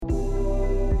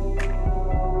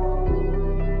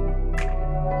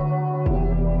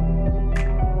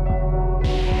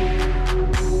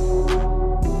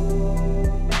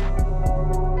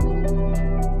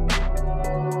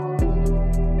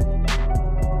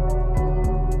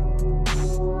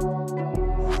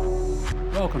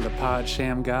Welcome to Pod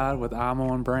Shammgod with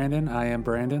Amo and Brandon. I am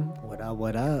Brandon. What up,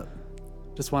 what up?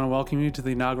 Just want to welcome you to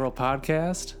the inaugural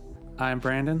podcast. I'm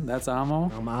Brandon. That's Amo.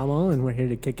 I'm Amo, and we're here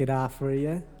to kick it off for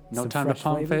you. No Some time to fresh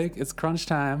pump flavors. fake. It's crunch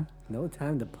time. No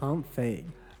time to pump fake.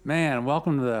 Man,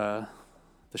 welcome to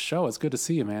the show. It's good to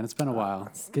see you, man. It's been a while.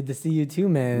 It's good to see you too,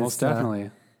 man. Most definitely.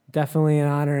 Definitely an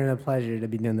honor and a pleasure to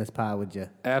be doing this pod with you.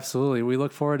 Absolutely. We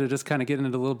look forward to just kind of getting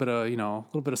into a little bit of, a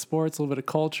little bit of sports, a little bit of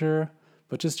culture,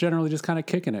 but just generally just kind of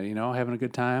kicking it, having a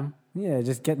good time. Yeah,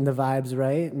 just getting the vibes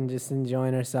right and just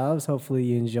enjoying ourselves. Hopefully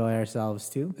you enjoy ourselves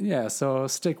too. Yeah, so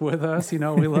stick with us. We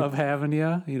love having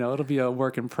you. It'll be a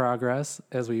work in progress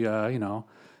as we,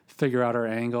 figure out our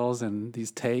angles and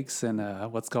these takes and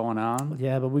what's going on.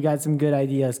 Yeah, but we got some good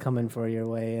ideas coming for your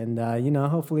way. And,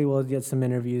 hopefully we'll get some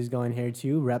interviews going here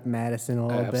too. Rep Madison a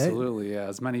little bit. Absolutely, yeah.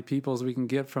 As many people as we can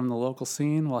get from the local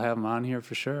scene, we'll have them on here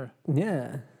for sure.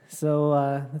 Yeah. So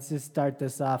let's just start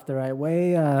this off the right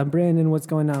way. Brandon, what's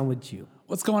going on with you?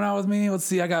 What's going on with me? Let's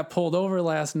see. I got pulled over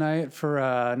last night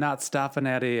for not stopping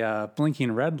at a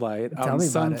blinking red light out in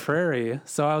Sun Prairie.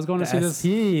 So I was going to see this.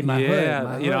 SP, my hood.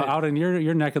 Out in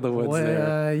your neck of the woods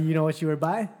there. You know what you were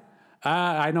by?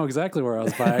 I know exactly where I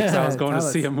was by because I was going to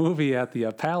see a movie at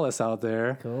the Palace out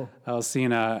there. Cool. I was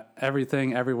seeing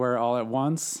Everything Everywhere All at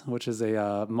Once, which is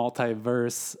a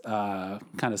multiverse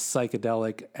kind of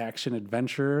psychedelic action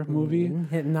adventure movie.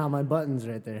 Hitting all my buttons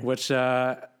right there. Which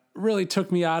really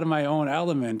took me out of my own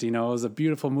element. It was a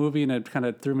beautiful movie and it kind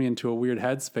of threw me into a weird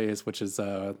headspace, which is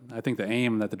I think the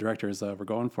aim that the directors were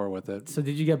going for with it. So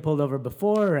did you get pulled over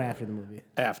before or after the movie?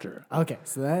 After. Okay,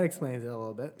 so that explains it a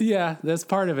little bit. Yeah, that's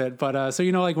part of it. But so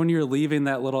like when you're leaving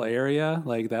that little area,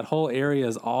 like that whole area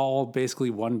is all basically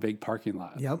one big parking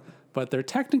lot. Yep. But they're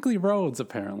technically roads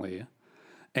apparently.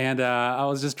 And I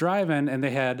was just driving and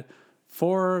they had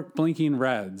 4 blinking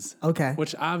reds. Okay.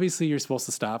 Which obviously you're supposed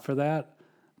to stop for that.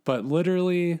 But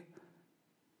literally,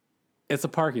 it's a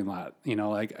parking lot. When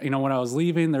I was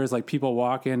leaving, there was like people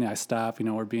walking. I stop.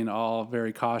 We're being all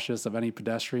very cautious of any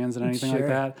pedestrians and anything like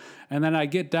that. And then I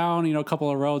get down, a couple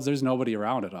of roads. There's nobody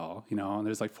around at all. And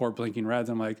there's like 4 blinking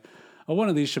reds. I'm like, oh, one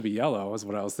of these should be yellow. Is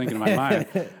what I was thinking in my mind.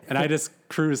 And I just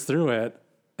cruise through it,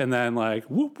 and then like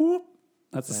whoop whoop.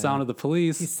 That's the sound of the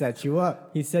police. He set you up.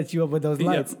 He set you up with those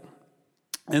lights. Yep.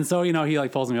 And so he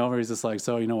like pulls me over. He's just like,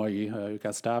 so what, you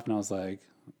got stopped? And I was like,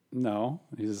 no.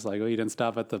 He's just like, well, you didn't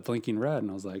stop at the blinking red. And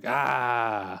I was like,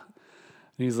 ah.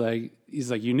 And he's like,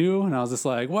 you knew? And I was just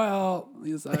like, well,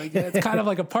 he's like, yeah, it's kind of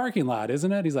like a parking lot,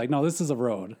 isn't it? He's like, no, this is a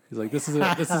road. He's like, this is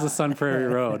a Sun Prairie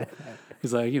road.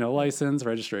 He's like, license,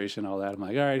 registration, all that. I'm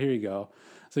like, all right, here you go.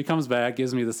 So he comes back,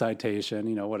 gives me the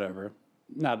citation, whatever.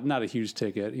 Not a huge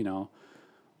ticket,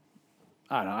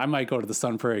 I don't know. I might go to the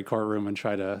Sun Prairie courtroom and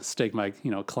try to stake my,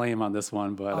 claim on this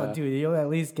one. But dude, you'll at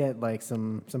least get like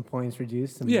some points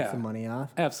reduced, some money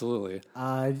off. Absolutely.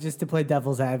 Just to play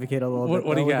devil's advocate a little bit.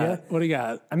 What do you got? What do you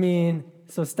got? I mean,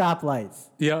 so stoplights.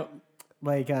 Yep.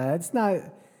 Like it's not.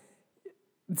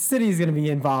 The city's gonna be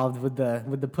involved with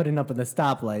the putting up of the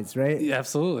stoplights, right? Yeah,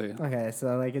 absolutely. Okay,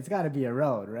 so like it's got to be a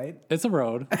road, right? It's a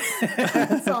road.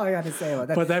 That's all I got to say about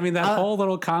that. But I mean, that whole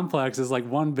little complex is like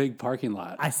one big parking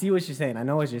lot. I see what you're saying. I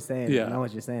know what you're saying. Yeah. I know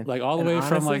what you're saying. Like all the way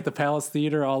from like the Palace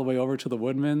Theater all the way over to the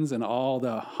Woodmans and all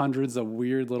the hundreds of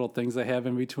weird little things they have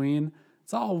in between.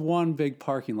 It's all one big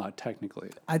parking lot, technically.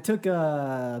 I took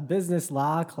a business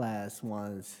law class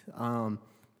once.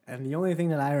 And the only thing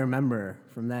that I remember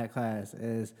from that class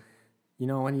is,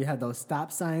 when you have those stop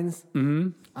signs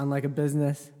on like a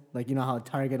business, like how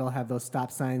Target will have those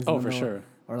stop signs. Oh, for sure.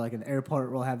 Or like an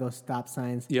airport will have those stop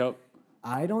signs. Yep.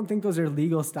 I don't think those are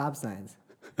legal stop signs.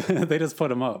 They just put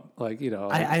them up, like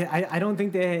I don't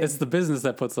think they. It's the business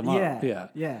that puts them up.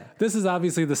 Yeah. This is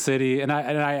obviously the city, and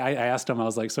I asked him. I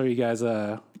was like, "So are you guys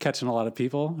catching a lot of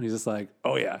people?" And he's just like,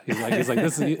 "Oh yeah." He's like,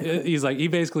 "This is." He's like, he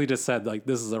basically just said like,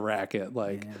 "This is a racket,"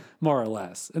 like more or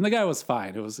less. And the guy was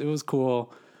fine. It was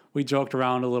cool. We joked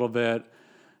around a little bit.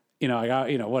 I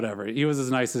got whatever. He was as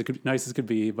nice as could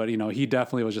be, but he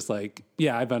definitely was just like,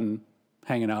 "Yeah, I've been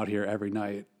hanging out here every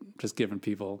night, just giving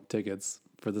people tickets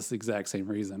for this exact same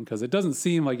reason, because it doesn't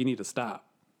seem like you need to stop."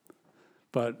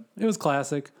 But it was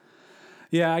classic.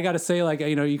 Yeah, I got to say, like,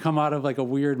 you come out of like a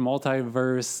weird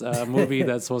multiverse movie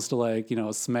that's supposed to like,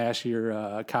 smash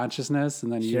your consciousness,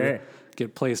 and then you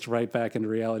get placed right back into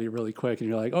reality really quick, and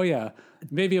you're like, oh yeah,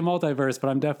 maybe a multiverse, but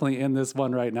I'm definitely in this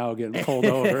one right now getting pulled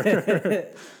over.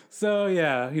 So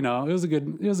yeah, it was a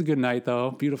good night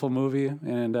though. Beautiful movie,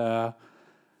 and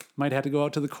might have to go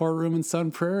out to the courtroom in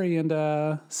Sun Prairie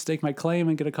and stake my claim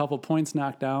and get a couple points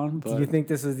knocked down. But do you think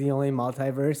this is the only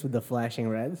multiverse with the flashing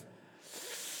reds?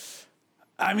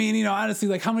 I mean, honestly,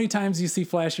 like how many times do you see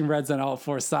flashing reds on all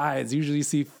four sides? Usually you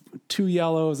see 2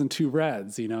 yellows and 2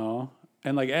 reds, And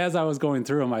like as I was going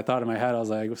through them, I thought in my head, I was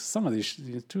like, 2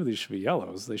 of these should be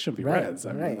yellows. They shouldn't be reds.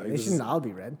 I mean, like, they shouldn't all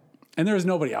be red. And there was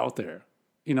nobody out there.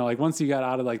 Like once you got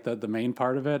out of like the main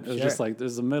part of it, it was just like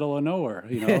there's the middle of nowhere.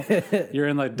 You're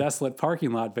in like desolate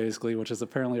parking lot basically, which is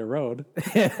apparently a road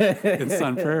in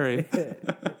Sun Prairie.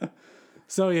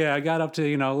 So yeah, I got up to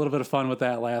a little bit of fun with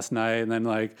that last night, and then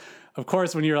like, of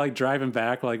course, when you're like driving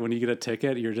back, like when you get a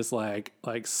ticket, you're just like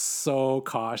so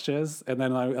cautious. And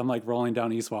then I'm like rolling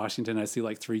down East Washington, I see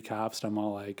like 3 cops, and I'm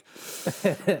all like,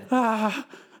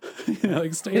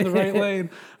 like stay in the right lane.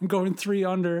 I'm going 3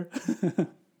 under.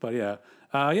 But yeah.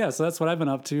 So that's what I've been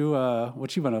up to.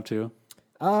 What you been up to?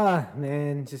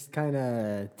 Man, just kind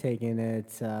of taking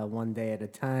it one day at a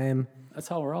time. That's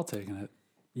how we're all taking it.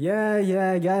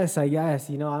 Yeah, I guess.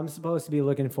 I'm supposed to be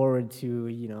looking forward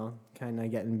to, kind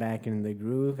of getting back in the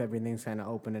groove. Everything's kind of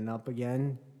opening up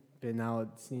again. Been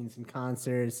out seeing some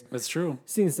concerts. That's true.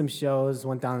 Seen some shows.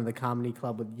 Went down to the comedy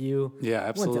club with you. Yeah,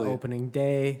 absolutely. Went to opening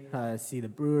day. See the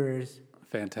Brewers.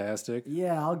 Fantastic.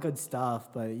 Yeah, all good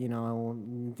stuff. But, at the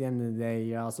end of the day,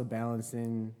 you're also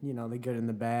balancing, the good and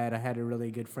the bad. I had a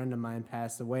really good friend of mine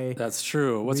pass away. That's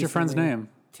true. What's recently. your friend's name?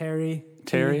 Terry?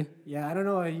 Yeah, I don't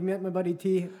know. You met my buddy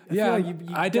T?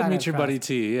 I did meet your buddy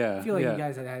T. Yeah. I feel like you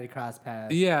guys had to cross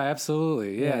paths. Yeah,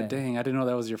 absolutely. Yeah, dang. I didn't know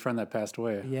that was your friend that passed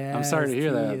away. Yeah. I'm sorry to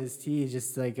hear that. T is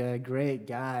just like a great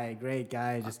guy,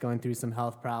 just going through some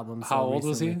health problems. How old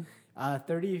was he?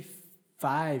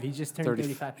 35. He just turned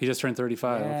 35. He just turned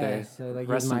 35. Yeah, okay. So like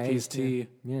rest in peace, T.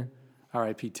 Yeah.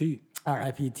 R.I.P. T.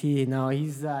 R.I.P. T. No,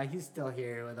 he's still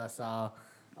here with us all.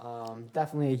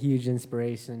 Definitely a huge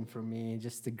inspiration for me.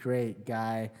 Just a great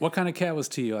guy. What kind of cat was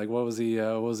T? Like, what was he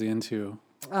into?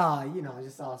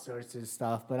 Just all sorts of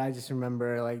stuff. But I just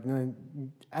remember, like,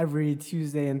 every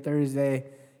Tuesday and Thursday,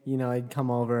 he'd come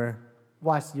over,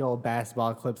 watch the old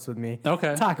basketball clips with me.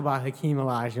 Okay. Talk about Hakeem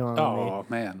Olajuwon with me. Oh,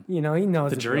 man. He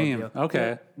knows the dream.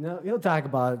 Okay. He'll talk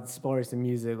about sports and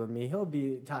music with me. He'll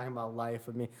be talking about life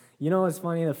with me. What's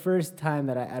funny? The first time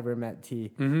that I ever met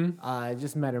T, I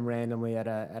just met him randomly at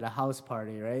a house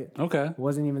party, right? Okay.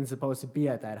 Wasn't even supposed to be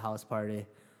at that house party.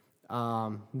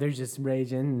 They're just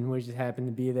raging, and we just happened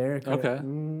to be there. Okay.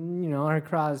 Our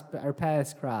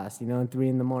paths crossed, at 3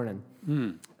 a.m.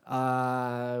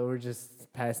 We're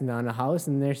just passing down a house,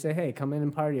 and they say, hey, come in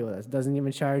and party with us. Doesn't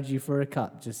even charge you for a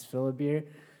cup. Just fill a beer,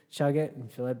 chug it,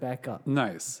 and fill it back up.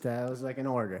 Nice. That was like an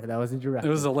order. That was a directive.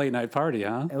 It was a late night party,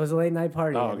 huh? It was a late night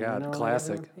party. Oh, God,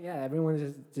 classic.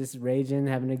 Everyone's just raging,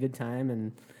 having a good time,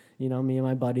 and, me and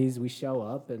my buddies, we show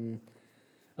up, and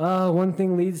one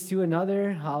thing leads to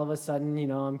another. All of a sudden,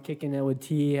 I'm kicking it with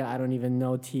T. I don't even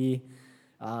know T,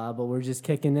 but we're just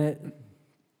kicking it.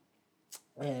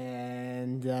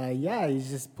 And, he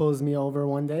just pulls me over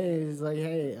one day. He's like,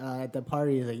 hey, at the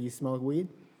party, he's like, you smoke weed?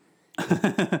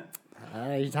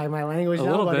 You talking my language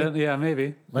now, buddy? A little bit, yeah,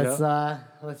 maybe. Let's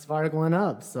spark one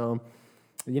up. So,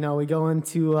 we go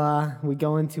into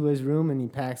his room, and he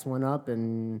packs one up,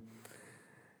 and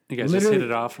you guys just hit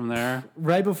it off from there?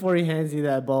 Right before he hands you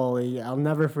that bowl, I'll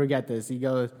never forget this. He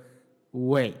goes,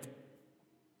 wait.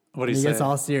 What do you say? He gets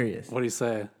all serious. What do you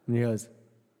say? And he goes,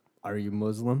 are you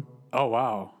Muslim? Oh,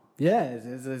 wow. Yeah.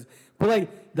 But,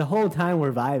 like, the whole time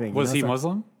we're vibing. Was he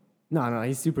Muslim? No,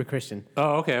 he's super Christian.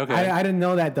 Oh, okay. I didn't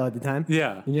know that, though, at the time.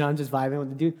 Yeah. I'm just vibing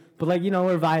with the dude. But, like,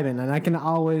 we're vibing, and I can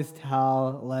always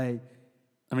tell, like...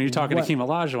 I mean, you're talking to Hakeem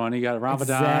Olajuwon, you got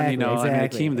Ramadan, exactly, and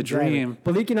Hakeem the Dream.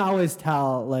 But you can always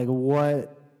tell, like,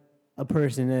 what a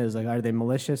person is. Like, are they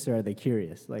malicious or are they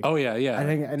curious? Like, oh, yeah. I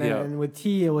think, and with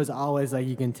T, it was always, like,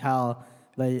 you can tell...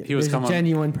 Like, he was a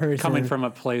genuine person coming from a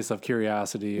place of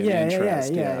curiosity and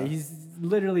interest. Yeah. He's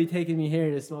literally taking me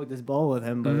here to smoke this bowl with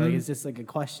him, but like it's just like a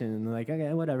question, and like,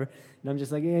 okay, whatever. And I'm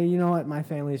just like, yeah, you know what? My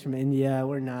family's from India.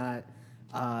 We're not.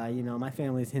 My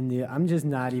family's Hindu. I'm just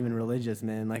not even religious,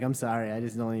 man. Like, I'm sorry, I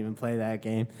just don't even play that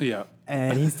game. Yeah.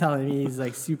 And he's telling me he's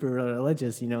like super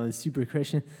religious, and super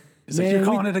Christian. It's like, you're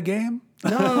calling it a game?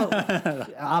 No,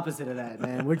 opposite of that,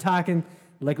 man. We're talking.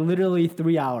 Like literally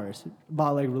 3 hours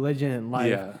about like religion and life.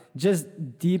 Yeah.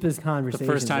 Just deepest conversations.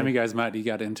 The first time you guys met, you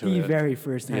got into it. The very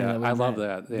first time. Yeah, I love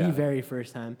that. Yeah. The very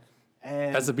first time.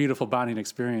 And that's a beautiful bonding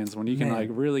experience when you can like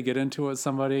really get into it with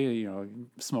somebody,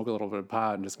 smoke a little bit of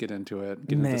pot and just get into it,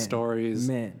 get into stories.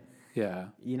 Man. Yeah.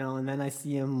 And then I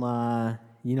see him,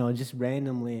 just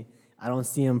randomly. I don't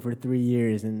see him for 3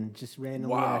 years, and just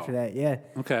randomly after that. Yeah.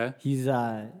 Okay. He's,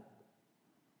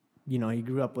 he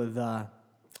grew up with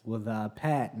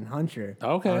Pat and Hunter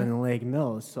in the Lake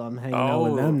Mills, so I'm hanging out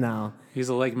with them now. He's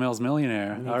a Lake Mills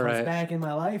millionaire. And All right. Comes back in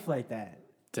my life like that.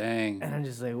 Dang. And I'm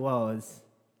just like, whoa, it's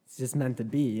just meant to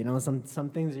be. You know, some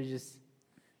things are just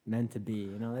meant to be.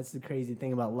 You know, that's the crazy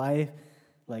thing about life.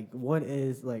 Like, what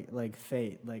is like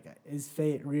fate? Like, is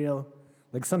fate real?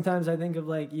 Like, sometimes I think of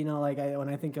like, you know, like when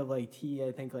I think of like T,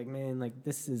 I think like, man, like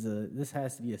this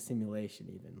has to be a simulation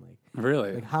even. Like,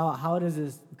 really? Like, how does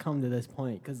this come to this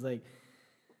point? Because like,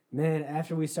 man,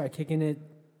 after we start kicking it,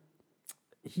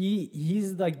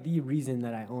 he's like the reason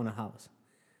that I own a house.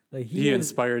 Like he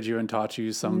inspired you and taught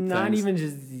you some not things. even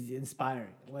just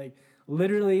inspiring. Like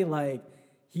literally, like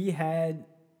he had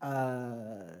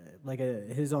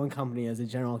his own company as a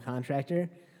general contractor.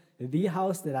 The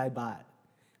house that I bought,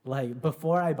 like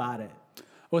before I bought it.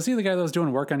 Was he the guy that was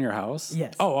doing work on your house?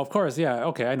 Yes. Oh, of course. Yeah.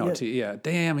 Okay. I know. Yeah. Yeah.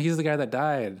 Damn. He's the guy that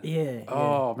died. Yeah.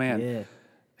 Oh, man. Yeah.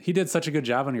 He did such a good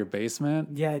job on your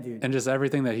basement. Yeah, dude. And just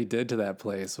everything that he did to that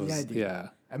place was, yeah.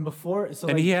 And before, so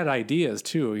and like, he had ideas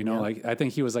too, you know, like I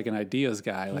think he was like an ideas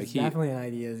guy. He's like definitely an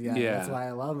ideas guy. Yeah. That's why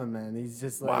I love him, man. He's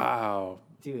just like, wow.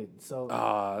 Dude, so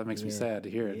that makes me sad to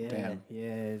hear it. Yeah, Damn.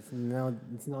 yeah,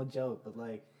 it's no joke. But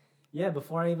like, yeah,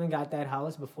 before I even got that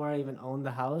house, before I even owned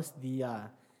the house, the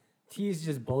T's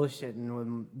just bullshitting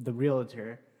with the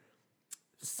realtor.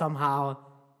 Somehow,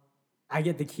 I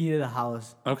get the key to the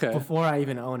house. Okay. Before I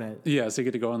even own it. Yeah, so you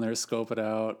get to go in there, scope it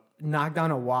out. Knock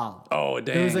down a wall. Oh,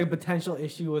 dang. There was like a potential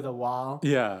issue with a wall.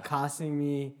 Yeah. Costing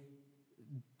me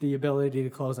the ability to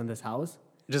close on this house.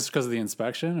 Just because of the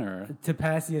inspection, or to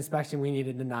pass the inspection, we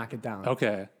needed to knock it down.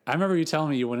 Okay, I remember you telling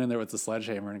me you went in there with the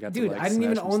sledgehammer and got Dude, to like. I didn't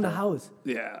even smash some own the stuff. house.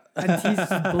 Yeah, and he's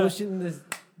just bullshitting this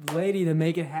lady to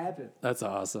make it happen. That's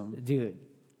awesome, dude.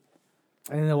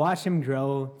 And to watch him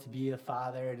grow, to be a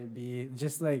father, to be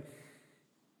just like,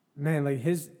 man, like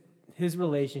his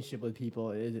relationship with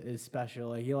people is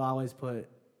special. Like he'll always put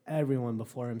everyone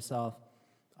before himself.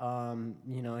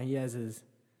 You know, he has his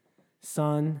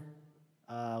son.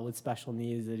 With special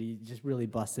needs that he just really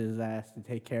busted his ass to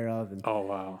take care of. And oh,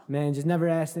 wow. Man, just never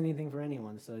asked anything for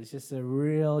anyone. So it's just a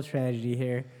real tragedy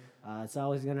here. It's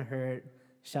always going to hurt.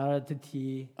 Shout out to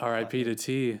T. R.I.P. to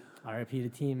T. R.I.P. to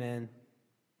T, man.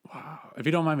 Wow. If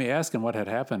you don't mind me asking, what had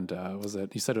happened? Was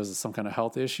it, you said it was some kind of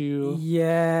health issue?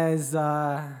 Yes.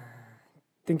 I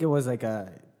think it was like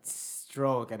a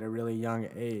stroke at a really young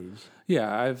age.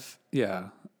 Yeah,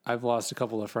 I've lost a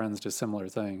couple of friends to similar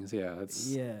things. Yeah,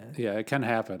 it can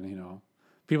happen, you know.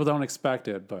 People don't expect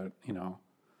it, but, you know,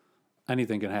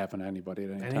 anything can happen to anybody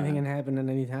at any time. Anything can happen at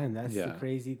any time. That's the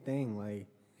crazy thing. Like,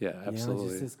 yeah, absolutely.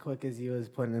 You know, just as quick as he was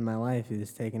putting in my life, he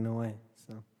was taken away.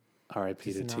 So,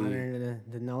 R.I.P. to T. It's an honor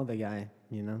to know the guy,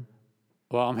 you know.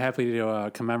 Well, I'm happy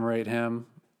to commemorate him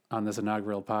on this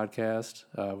inaugural podcast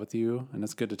with you, and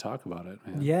it's good to talk about it,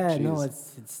 man. Yeah, Jeez. No,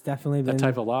 it's definitely been... That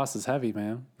type of loss is heavy,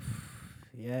 man.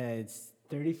 Yeah, it's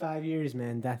 35 years,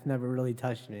 man. Death never really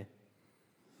touched me.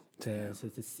 So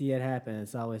to see it happen,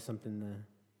 it's always something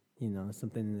to, you know,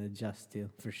 something to adjust to,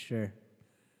 for sure.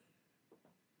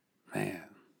 Man.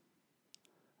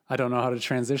 I don't know how to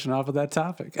transition off of that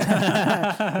topic.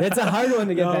 It's a hard one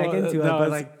to get back into, but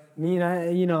like,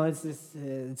 you know, it's just,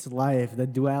 it's life. The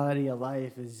duality of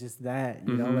life is just that,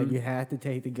 you know, like you have to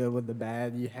take the good with the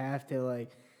bad. You have to,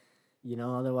 like, you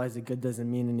know, otherwise the good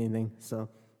doesn't mean anything. So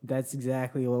that's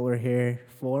exactly what we're here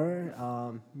for.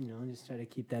 You know, just try to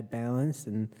keep that balance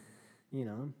and, you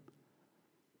know,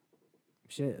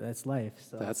 shit, that's life.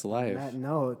 So that's life. On that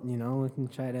note, you know, we can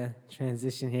try to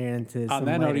transition here into on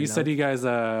that note, you said you guys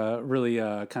really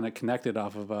kind of connected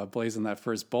off of blazing that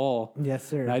first bowl. Yes,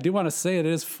 sir. And I do want to say it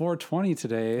is 420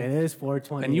 today. It is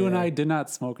 420. And you and I did not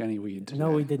smoke any weed today.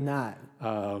 No, we did not.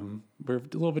 We're a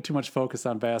little bit too much focused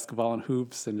on basketball and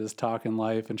hoops and just talking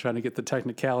life and trying to get the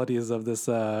technicalities of this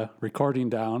recording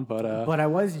down. But I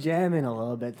was jamming a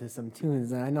little bit to some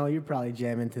tunes, and I know you're probably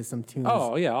jamming to some tunes.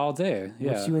 Oh, yeah, all day.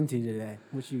 Yeah. What you into today?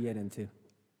 What you get into?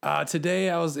 Today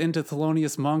I was into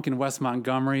Thelonious Monk in West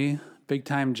Montgomery. Big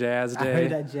time jazz day. I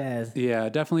heard that jazz. Yeah,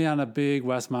 definitely on a big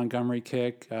West Montgomery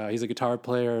kick. He's a guitar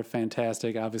player,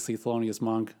 fantastic. Obviously, Thelonious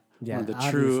Monk, one of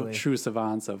the true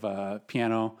savants of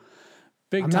piano.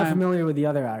 I'm not familiar with the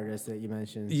other artists that you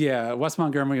mentioned. Yeah, West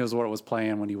Montgomery was what was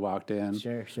playing when you walked in.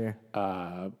 Sure.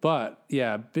 But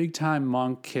yeah, big time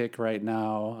Monk kick right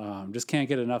now. Just can't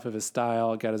get enough of his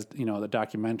style. Got his, you know, the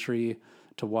documentary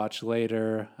to watch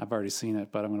later. I've already seen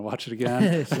it, but I'm going to watch it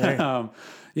again. Sure.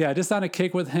 Yeah, just on a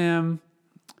kick with him.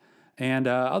 And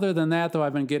other than that, though,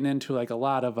 I've been getting into like a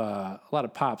lot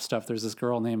of pop stuff. There's this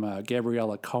girl named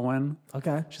Gabriella Cohen.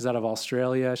 Okay. She's out of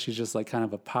Australia. She's just like kind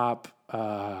of a pop.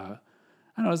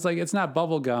 don't know, it's like, it's not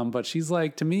bubblegum, but she's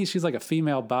like, to me, she's like a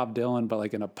female Bob Dylan, but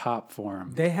like in a pop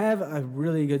form. They have a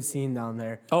really good scene down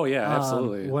there. Oh yeah,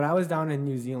 absolutely. When I was down in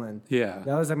New Zealand, that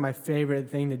was like my favorite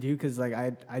thing to do, because like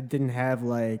I didn't have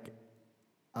like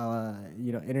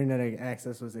internet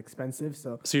access was expensive,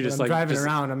 so you're just when I'm like driving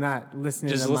around, I'm not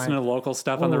listening. Just listening to local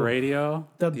stuff on the radio.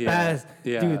 The best,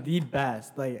 dude, the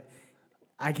best. Like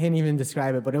I can't even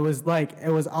describe it, but it was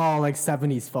all like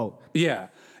 70s folk. Yeah.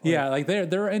 Yeah, like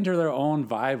they're into their own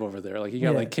vibe over there. Like you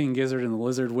got like King Gizzard and the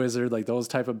Lizard Wizard, like those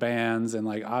type of bands, and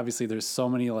like obviously there's so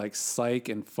many like psych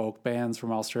and folk bands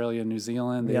from Australia and New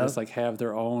Zealand. They just like have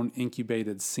their own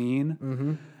incubated scene.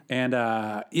 Mm-hmm. And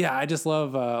I just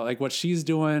love like what she's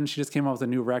doing. She just came out with a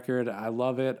new record. I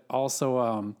love it.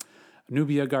 Also,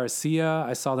 Nubia Garcia,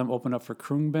 I saw them open up for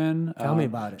Krungbin. Tell me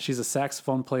about it. She's a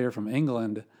saxophone player from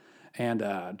England, and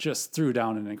just threw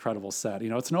down an incredible set.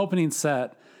 It's an opening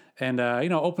set. And,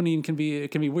 opening can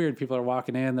be weird. People are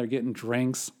walking in, they're getting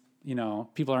drinks,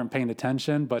 people aren't paying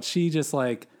attention, but she just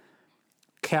like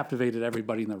captivated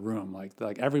everybody in the room.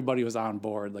 Like everybody was on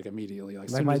board, like immediately.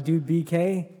 Like my dude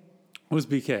BK. Who's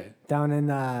BK? Down in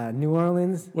New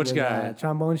Orleans. Which guy?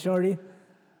 Trombone Shorty.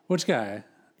 Which guy?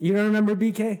 You don't remember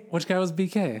BK? Which guy was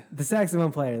BK? The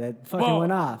saxophone player that fucking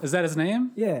went off. Is that his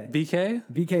name? Yeah. BK?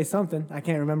 BK something. I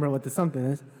can't remember what the something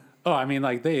is. Oh,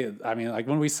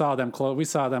 when we saw them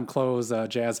close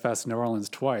Jazz Fest New Orleans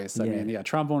twice. I mean,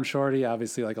 Trombone Shorty,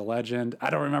 obviously like a legend.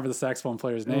 I don't remember the saxophone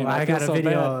player's name. I got a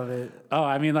video of it. Oh,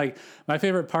 I mean, like my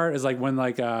favorite part is like when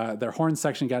like their horn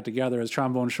section got together as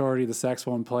Trombone Shorty, the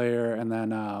saxophone player, and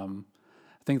then I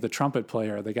think the trumpet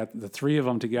player. They got the three of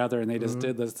them together, and they just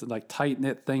did this like tight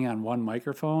knit thing on one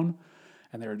microphone,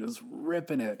 and they were just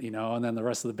ripping it, And then the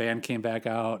rest of the band came back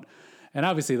out. And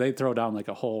obviously they throw down like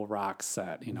a whole rock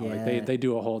set, like they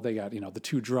do a whole, they got, the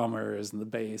two drummers and the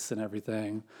bass and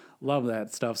everything. Love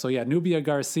that stuff. So yeah, Nubia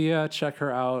Garcia, check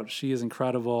her out. She is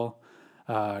incredible.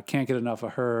 Can't get enough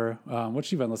of her.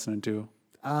 What you been listening to?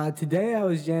 Today I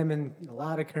was jamming a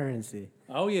lot of Currency.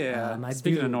 Oh yeah.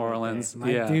 Speaking of New Orleans.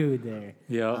 My dude there.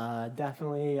 Yeah.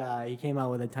 Definitely. He came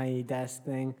out with a Tiny Desk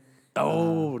thing.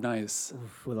 Oh, nice.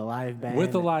 With a live band.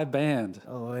 With a live band.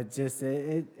 Oh,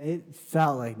 it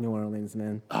felt like New Orleans,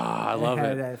 man. Oh, I love it. It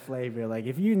had that flavor. Like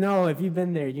if you've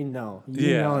been there, you know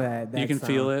that you can sound.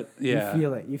 feel it. Yeah.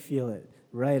 You feel it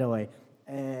right away.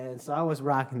 And so I was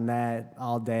rocking that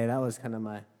all day. That was kind of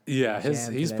my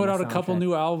he's put out a couple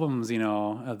new albums,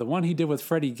 the one he did with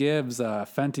Freddie Gibbs,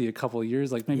 Fenty, a couple of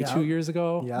years, like maybe 2 years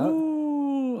ago. Yeah.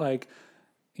 Ooh, like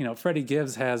Freddie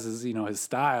Gibbs has his, his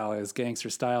style, his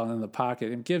gangster style in the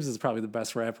pocket. And Gibbs is probably the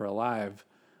best rapper alive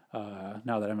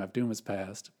now that MF Doom has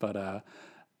passed. But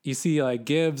you see like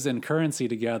Gibbs and Currency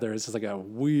together. It's just like a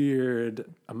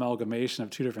weird amalgamation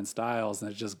of two different styles.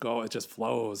 And it just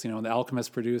flows. And the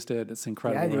Alchemist produced it. It's an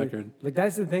incredible record. Like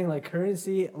that's the thing. Like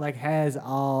Currency like has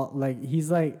all like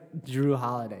he's like Drew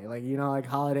Holiday. Like like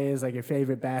Holiday is like your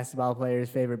favorite basketball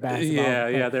player's favorite basketball.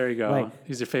 Yeah, there you go. Like,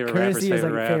 he's your favorite Currency rapper's favorite is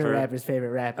like rapper. Favorite rapper's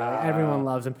favorite rapper. Like, everyone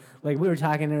loves him. Like we were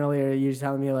talking earlier, you were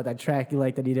telling me about that track you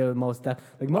like that he did with Mos Def.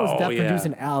 Like Mos Def produced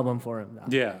an album for him. Though.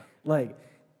 Yeah. Like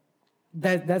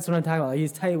that's what I'm talking about. Like,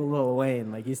 he's tight with Lil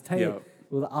Wayne. Like he's tight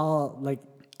with all like.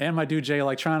 And my dude Jay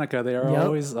Electronica, they are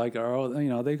always like,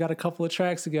 they got a couple of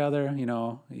tracks together.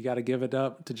 You got to give it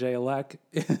up to Jay Elec.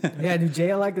 Yeah, dude, Jay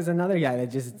Elec is another guy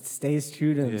that just stays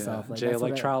true to himself. Like, Jay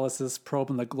Electrolysis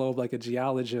probing the globe like a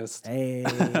geologist. Hey.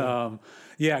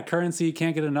 Currency,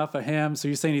 can't get enough of him. So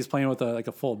you're saying he's playing with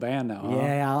a full band now? Huh?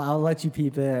 Yeah, I'll let you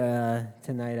peep it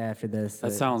tonight after this.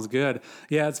 That sounds good.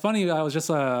 Yeah, it's funny. I was just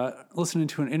listening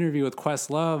to an interview with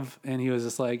Questlove, and he was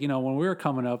just like, when we were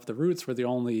coming up, the Roots were the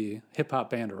only hip hop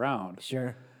band around.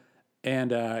 Sure.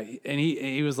 And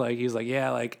he was like,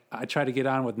 yeah, like I tried to get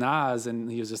on with Nas, and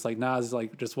he was just like, Nas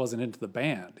like just wasn't into the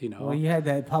band, Well, you had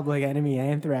that Public Enemy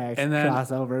Anthrax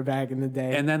crossover back in the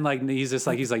day. And then like he's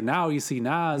like now you see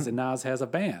Nas, and Nas has a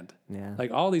band. Yeah.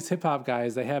 Like all these hip hop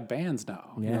guys, they have bands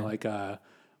now. Yeah. Like one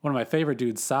of my favorite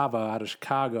dudes, Saba, out of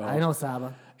Chicago. I know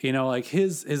Saba. Like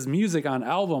his music on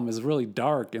album is really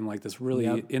dark and like this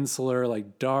really insular,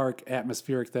 like dark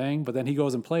atmospheric thing. But then he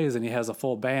goes and plays and he has a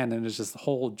full band and it's just a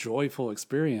whole joyful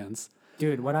experience.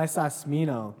 Dude, when I saw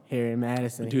Smino here in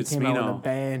Madison, he came out with a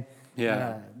band.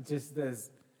 Yeah. Just this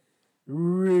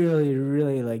really,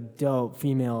 really like dope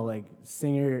female like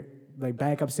singer, like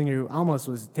backup singer who almost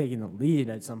was taking the lead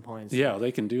at some points. Yeah,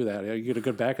 they can do that. You get a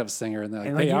good backup singer, and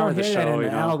like, they are the show. That in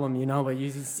the album, but you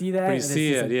see that. But you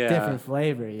see it, different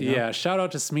flavor. Yeah, shout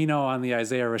out to Smino on the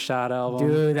Isaiah Rashad album.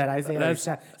 Dude, that Isaiah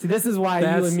Rashad. See, this is why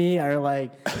you and me are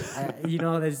like,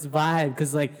 this vibe,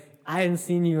 because like I hadn't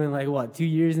seen you in like, what, 2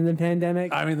 years in the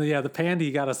pandemic? I mean, the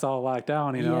pandy got us all locked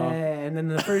down, you know? Yeah, and then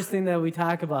the first thing that we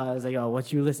talk about, I was like, oh,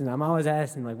 what you listen to? I'm always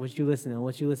asking, like, what you listen to,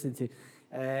 what you listen to?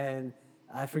 And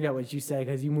I forget what you said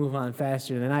because you move on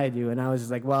faster than I do. And I was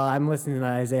just like, well, I'm listening to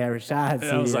Isaiah Rashad.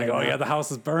 I was like, oh, yeah, the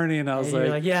house is burning. And I was you're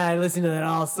like, yeah, I listened to that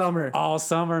all summer. All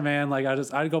summer, man. Like,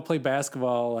 I'd go play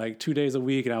basketball like 2 days a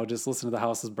week, and I would just listen to the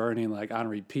house is burning, like, on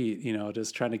repeat, you know,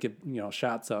 just trying to get, you know,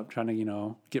 shots up, trying to, you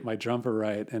know, get my jumper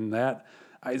right. And that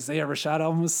Isaiah Rashad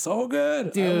album was so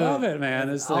good. Dude, I love it, man.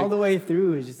 It's all like, the way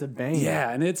through is just a bang. Yeah,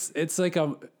 and it's like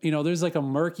a, you know, there's like a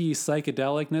murky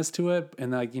psychedelicness to it,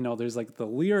 and like, you know, there's like the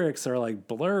lyrics are like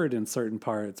blurred in certain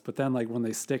parts, but then like when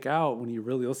they stick out, when you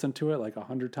really listen to it like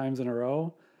 100 times in a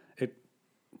row, it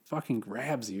fucking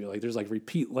grabs you. Like there's like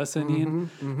repeat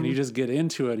listening, and you just get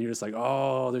into it, and you're just like,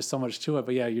 oh, there's so much to it.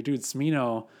 But yeah, your dude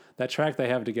Smino, that track they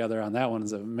have together on that one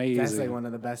is amazing. That's like one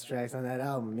of the best tracks on that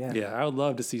album, yeah. Yeah, I would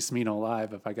love to see Smino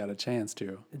live if I got a chance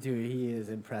to. Dude, he is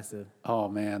impressive. Oh,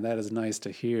 man, that is nice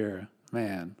to hear,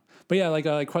 man. But yeah, like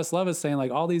Questlove is saying,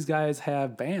 like all these guys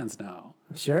have bands now.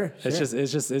 Sure. It's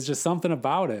just something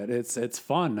about it. It's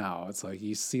fun now. It's like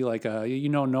you see like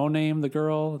No Name, the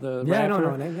girl, the rapper. I know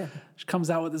No Name. Yeah, she comes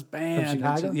out with this band. From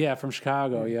Chicago. From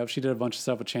Chicago. Yeah, she did a bunch of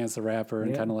stuff with Chance the Rapper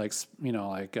and kind of like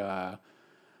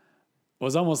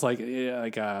was almost like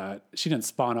she didn't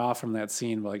spawn off from that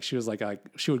scene, but like she was like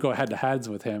she would go head to heads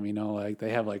with him, you know, like they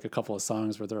have like a couple of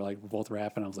songs where they're like both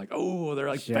rapping. I was like, oh, they're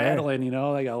like battling, you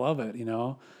know, like I love it, you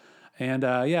know. And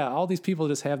all these people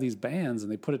just have these bands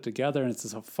and they put it together and it's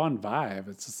just a fun vibe.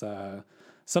 It's just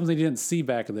something you didn't see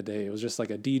back in the day. It was just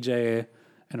like a DJ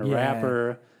and a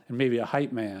rapper and maybe a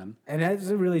hype man. And that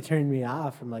just really turned me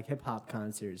off from like hip hop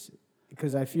concerts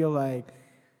because I feel like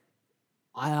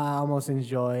I almost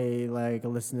enjoy like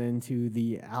listening to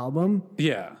the album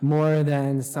more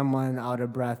than someone out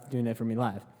of breath doing it for me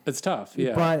live. It's tough,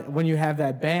 yeah. But when you have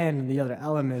that band and the other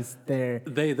elements there,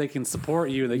 they can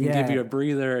support you, they can give you a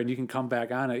breather and you can come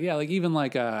back on it. Yeah, like even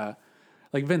like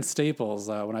Vince Staples,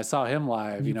 when I saw him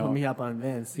live, you know. Put me up on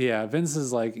Vince. Yeah, Vince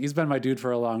is like, he's been my dude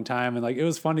for a long time. And like, it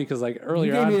was funny because like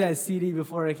earlier on. You gave me that CD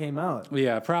before it came out.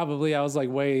 Yeah, probably. I was like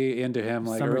way into him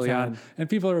like early on. And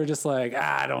people were just like,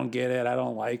 I don't get it. I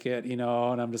don't like it, you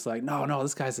know. And I'm just like, no,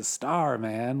 this guy's a star,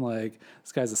 man. Like,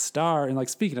 this guy's a star. And like,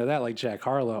 speaking of that, like Jack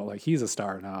Harlow, like he's a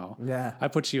star now. Yeah. I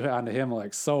put you onto him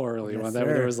like so early when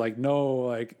there was like no,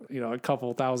 like, you know, a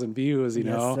couple thousand views, you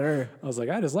know. Sir. I was like,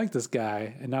 I just like this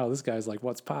guy. And now this guy's like,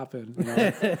 what's poppin'? You know,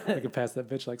 I could pass that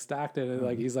bitch like Stockton, and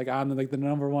like he's like on like the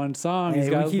 -- song. Hey, he's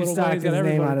got we keep Stockton's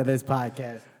name out of this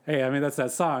podcast. Hey, I mean that's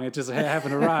that song. It just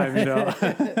happened to rhyme, you know.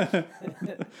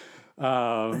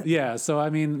 Yeah. So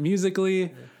I mean,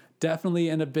 musically, definitely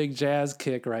in a big jazz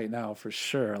kick right now for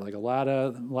sure. Like a lot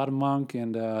of Monk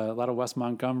and a lot of Wes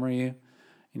Montgomery.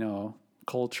 You know,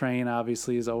 Coltrane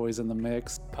obviously is always in the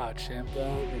mix. Pod Shammgod,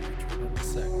 we'll return in a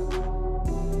second.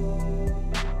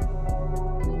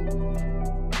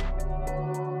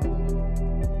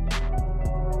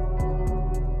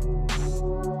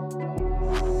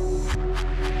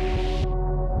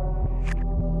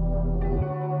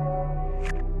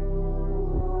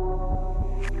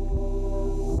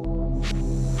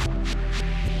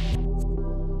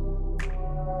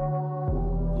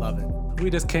 We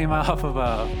just came off of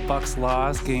a Bucks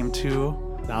loss, game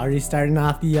 2. Already starting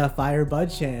off the fire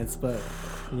Bud chance, but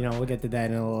you know we'll get to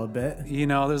that in a little bit. You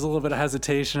know, there's a little bit of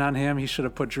hesitation on him. He should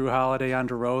have put Drew Holiday on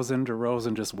DeRozan.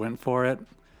 DeRozan just went for it.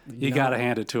 You gotta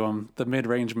hand it to him. The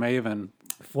mid-range maven.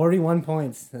 41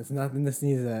 points. That's nothing to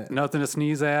sneeze at. Nothing to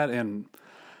sneeze at, and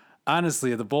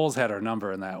honestly, the Bulls had our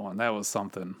number in that one. That was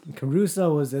something.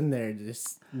 Caruso was in there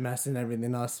just messing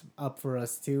everything else up for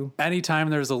us, too. Anytime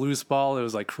there was a loose ball, it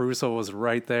was like Caruso was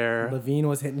right there. Levine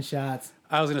was hitting shots.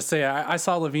 I was going to say, I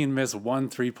saw Levine miss 1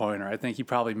 3-pointer. I think he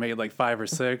probably made like 5 or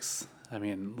 6. I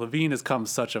mean, Levine has come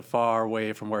such a far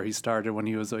way from where he started when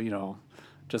he was, you know,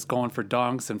 just going for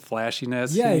dunks and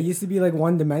flashiness. Yeah, he used to be like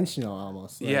one-dimensional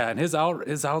almost. Like. Yeah, and his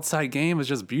outside game is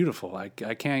just beautiful. I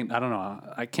can't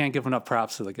give enough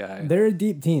props to the guy. They're a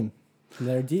deep team.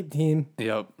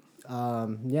 Yep.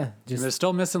 Yeah. Just they're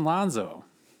still missing Lonzo.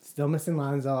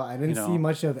 I didn't see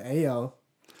much of Ayo.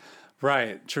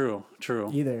 Right. True.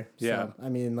 Either. Yeah. So, I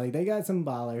mean, like they got some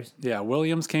ballers. Yeah.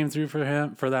 Williams came through for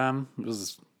them. It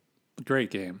was a great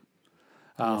game.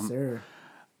 Yes, sir.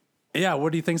 Yeah,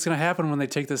 what do you think's going to happen when they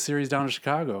take this series down to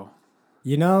Chicago?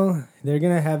 You know, they're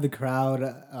going to have the crowd.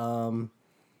 It's going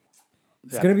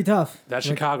to be tough. That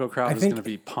Chicago crowd is going to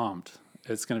be pumped.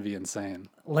 It's going to be insane.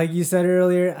 Like you said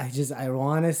earlier, I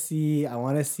want to see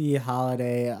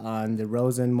Holiday on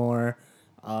DeRozan more.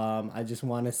 I just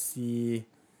want to see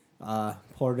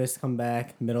Portis come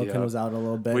back. Middleton was out a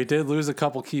little bit. We did lose a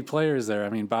couple key players there. I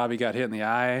mean, Bobby got hit in the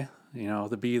eye. You know,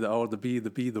 the B, the O, the B, the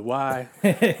B, the Y.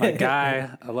 My guy.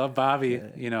 I love Bobby,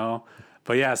 you know.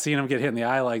 But yeah, seeing him get hit in the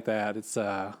eye like that, it's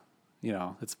you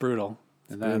know, it's brutal.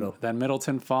 And then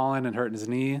Middleton falling and hurting his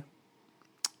knee.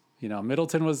 You know,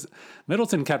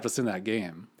 Middleton kept us in that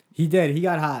game. He did. He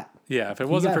got hot. Yeah, if it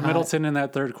wasn't for Middleton in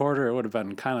that third quarter, it would have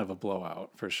been kind of a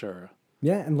blowout for sure.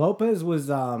 Yeah, and Lopez was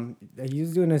he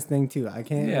was doing his thing too. I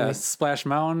can't. Yeah, Splash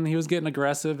Mountain. He was getting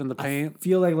aggressive in the paint. I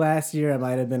feel like last year I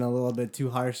might have been a little bit too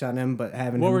harsh on him, but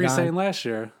having what him were you gone, saying last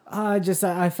year? I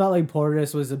felt like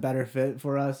Portis was a better fit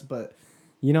for us, but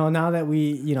you know, now that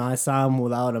I saw him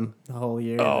without him the whole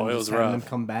year. Oh, it was rough. Him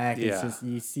come back. Yeah. It's just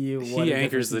you see what he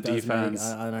anchors the defense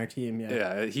on our team.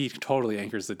 Yeah, he totally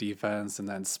anchors the defense and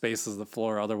then spaces the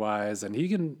floor otherwise, and he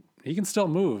can still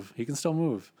move. He can still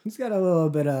move. He's got a little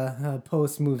bit of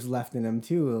post moves left in him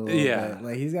too. Bit.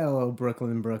 Like he's got a little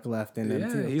Brooklyn Brook left in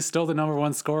him too. He's still the number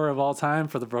one scorer of all time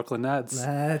for the Brooklyn Nets.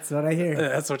 That's what I hear.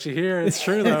 That's what you hear. It's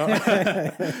true though.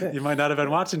 You might not have been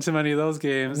watching too many of those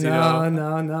games.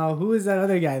 No. Who was that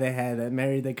other guy they had that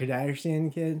married the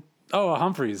Kardashian kid? Oh,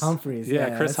 Humphreys.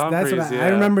 Yeah, Chris Humphreys. That's I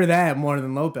remember that more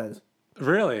than Lopez.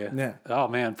 Really? Yeah. Oh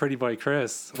man, pretty boy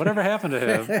Chris. Whatever happened to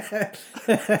him?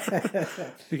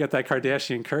 He got that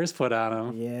Kardashian curse put on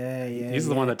him. Yeah. He's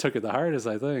the one that took it the hardest,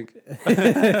 I think.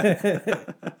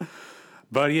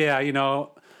 But yeah, you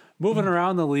know, moving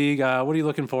around the league, what are you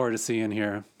looking forward to seeing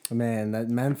here? Man, that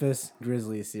Memphis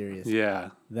Grizzlies series. Yeah.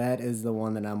 That is the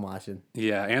one that I'm watching.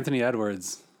 Yeah, Anthony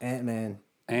Edwards. Ant-Man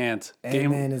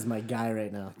is my guy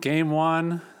right now. Game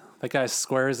 1. That guy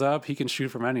squares up. He can shoot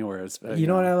from anywhere. You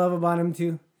know what I love about him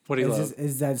too? What do you love?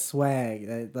 Is that swag.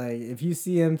 That, like, if you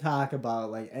see him talk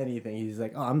about like anything, he's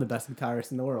like, "Oh, I'm the best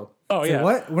guitarist in the world." Oh yeah.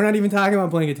 What? We're not even talking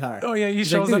about playing guitar. Oh yeah, he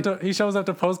shows up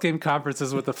to post game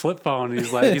conferences with the flip phone.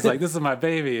 He's like, "This is my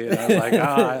baby." And I was like,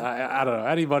 I don't know.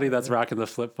 Anybody that's rocking the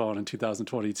flip phone in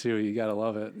 2022, you gotta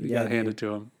love it. You gotta hand it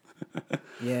to him.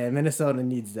 Yeah, Minnesota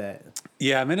needs that.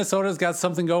 Yeah, Minnesota's got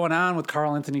something going on with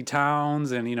Karl Anthony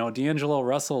Towns, and D'Angelo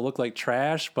Russell looked like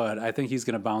trash, but I think he's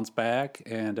gonna bounce back.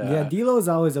 And D'Lo's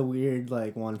always a weird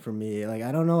one for me. Like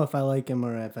I don't know if I like him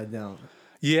or if I don't.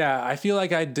 Yeah, I feel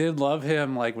like I did love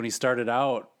him like when he started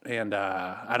out, and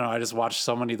I don't know. I just watched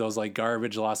so many of those like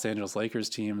garbage Los Angeles Lakers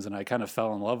teams, and I kind of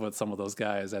fell in love with some of those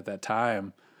guys at that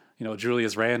time.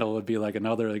 Julius Randle would be like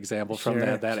another example from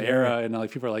that era. And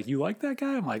like people are like, "You like that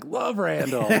guy?" I'm like, "Love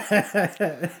Randle."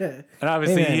 And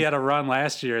obviously he had a run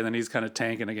last year, and then he's kind of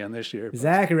tanking again this year.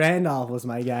 Zach Randolph was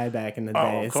my guy back in the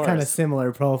day. It's kind of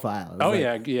similar profile.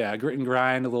 Yeah, grit and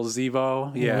grind, a little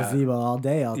Zebo. Yeah, Zebo all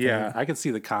day. Yeah, I could see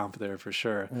the comp there for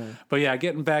sure. Yeah. But yeah,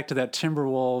 getting back to that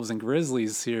Timberwolves and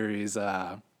Grizzlies series.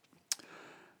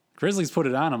 Grizzlies put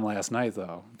it on them last night,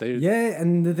 though.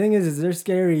 And the thing is they're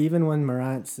scary even when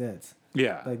Morant sits.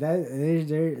 Yeah, like that.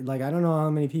 They're like, I don't know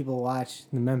how many people watch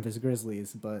the Memphis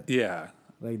Grizzlies, but yeah,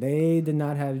 like they did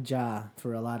not have Ja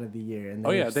for a lot of the year. And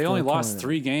they only lost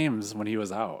 3 games when he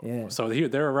was out. Yeah, so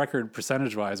their record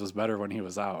percentage-wise was better when he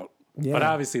was out. Yeah. But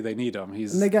obviously they need him.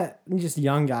 And they got just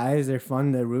young guys. They're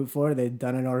fun to root for. They've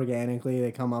done it organically.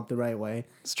 They come up the right way.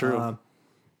 It's true.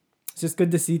 It's just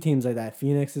good to see teams like that.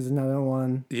 Phoenix is another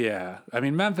one. Yeah. I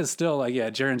mean, Memphis still,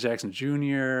 Jaren Jackson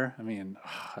Jr. I mean,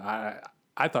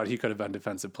 I thought he could have been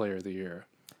Defensive Player of the Year.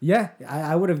 Yeah,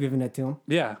 I would have given it to him.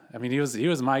 Yeah. I mean, he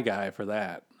was my guy for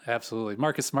that. Absolutely.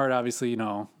 Marcus Smart, obviously,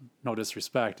 no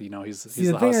disrespect. He's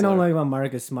the thing I don't like about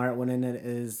Marcus Smart winning it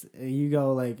is you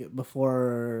go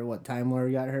before Time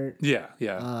Lord got hurt. Yeah.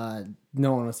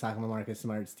 No one was talking about Marcus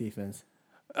Smart's defense.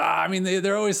 I mean,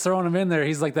 they're always throwing him in there.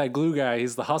 He's like that glue guy.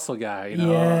 He's the hustle guy.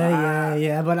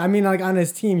 Yeah. But I mean, on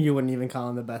his team, you wouldn't even call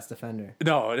him the best defender.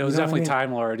 No, it was definitely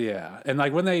Time Lord. Yeah, and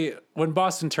when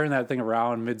Boston turned that thing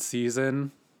around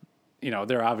mid-season,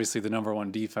 they're obviously the number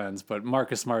 1 defense, but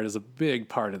Marcus Smart is a big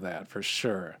part of that for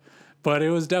sure. But it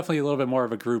was definitely a little bit more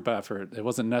of a group effort. It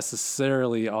wasn't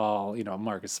necessarily all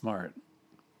Marcus Smart.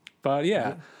 But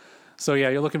yeah. So, yeah,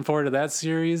 you're looking forward to that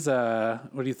series. What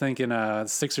are you thinking?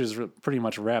 Sixers pretty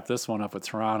much wrapped this one up with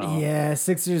Toronto. Yeah,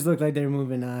 Sixers look like they're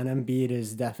moving on. Embiid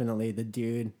is definitely the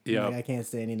dude. Yeah, I can't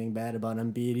say anything bad about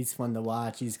Embiid. He's fun to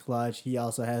watch. He's clutch. He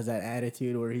also has that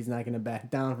attitude where he's not going to back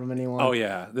down from anyone. Oh,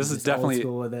 yeah. This is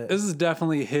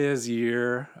definitely his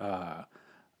year.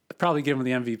 Probably give him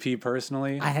the MVP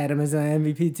personally. I had him as an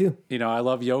MVP, too. I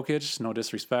love Jokic. No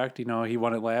disrespect. He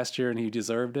won it last year, and he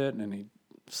deserved it, and he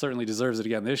certainly deserves it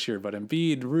again this year, but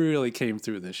Embiid really came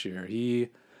through this year.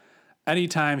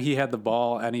 anytime he had the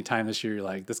ball, anytime this year, you're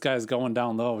like, this guy's going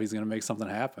down low. He's going to make something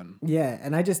happen. Yeah,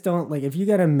 and I just don't like if you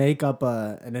got to make up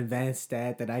an advanced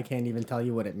stat that I can't even tell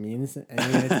you what it means, and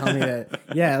you're going to tell me that,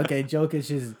 yeah, okay,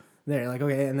 Jokic is there. Like,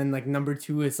 okay, and then like number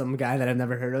 2 is some guy that I've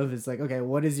never heard of. It's like, okay,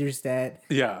 what is your stat?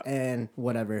 Yeah. And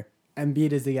whatever.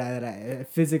 Embiid is the guy that I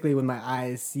physically with my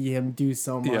eyes see him do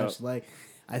so much. Yep. Like,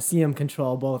 I see him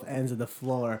control both ends of the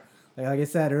floor. Like I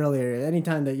said earlier,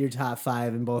 anytime that you're top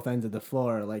 5 in both ends of the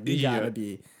floor, like you gotta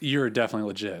be. You're definitely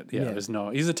legit. Yeah,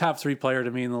 he's a top 3 player to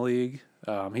me in the league.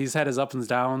 He's had his ups and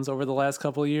downs over the last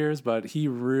couple of years, but he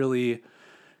really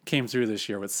came through this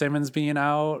year with Simmons being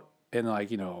out and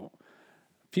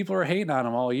people are hating on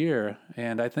him all year.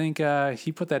 And I think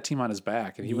he put that team on his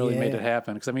back and he really made it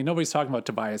happen. Because nobody's talking about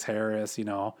Tobias Harris,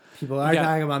 People are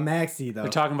talking about Maxey though.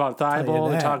 They're talking about Thibault.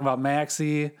 They're talking about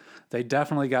Maxey. They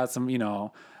definitely got some,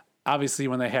 obviously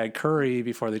when they had Curry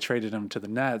before they traded him to the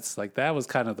Nets, like that was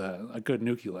kind of a good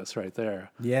nucleus right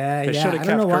there. Yeah, they should have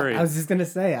kept Curry. I was just gonna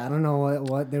say, I don't know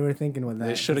what they were thinking with that.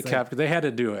 They should have kept. They had to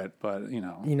do it, but we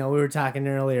were talking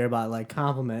earlier about like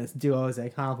compliments, duos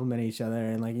that complement each other,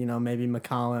 and like maybe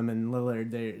McCollum and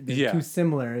Lillard, they're too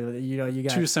similar. You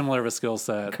got too similar of a skill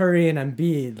set. Curry and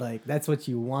Embiid, like that's what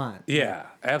you want. Yeah,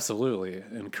 absolutely.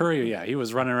 And Curry, he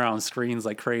was running around screens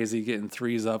like crazy, getting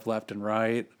threes up left and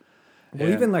right. Well,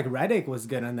 even like Redick was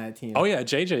good on that team. Oh yeah,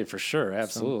 JJ for sure,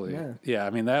 absolutely. So, yeah,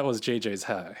 that was JJ's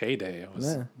heyday. It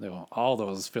was all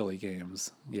those Philly games.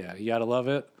 Yeah, you gotta love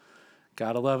it.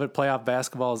 Gotta love it. Playoff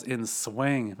basketball is in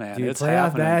swing, man. Dude, it's playoff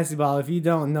happening. basketball. If you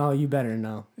don't know, you better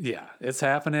know. Yeah, it's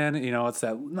happening. It's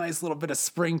that nice little bit of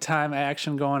springtime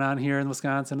action going on here in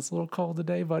Wisconsin. It's a little cold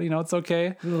today, but it's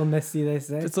okay. A little misty, they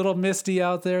say. It's a little misty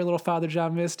out there. A little Father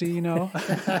John Misty,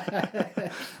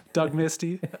 Doug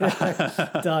Misty.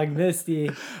 Doug Misty.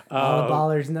 All the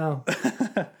ballers know.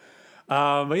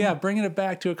 But yeah, bringing it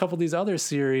back to a couple of these other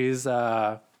series.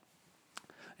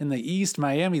 In the East,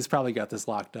 Miami's probably got this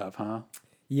locked up, huh?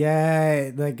 Yeah,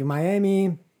 like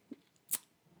Miami.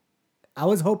 I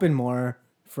was hoping more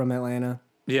from Atlanta.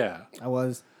 Yeah, I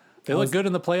was. They look good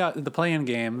in the play-in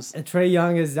games. Trae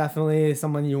Young is definitely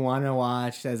someone you want to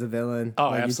watch as a villain.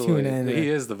 Oh, absolutely. You tune in he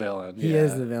is the villain. He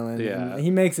is the villain. Yeah,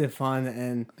 he makes it fun,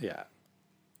 and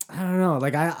I don't know.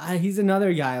 Like he's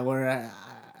another guy where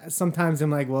sometimes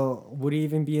I'm like, well, would he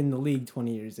even be in the league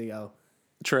 20 years ago?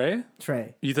 Trae?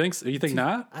 You think so? You think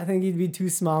not? I think he'd be too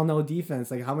small, no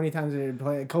defense. Like, how many times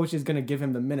a coach is going to give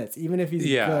him the minutes, even if he's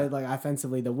good, like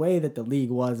offensively, the way that the league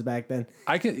was back then.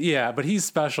 But he's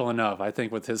special enough, I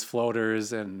think, with his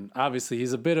floaters, and obviously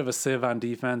he's a bit of a sieve on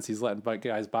defense. He's letting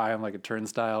guys by him like a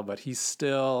turnstile, but he's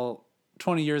still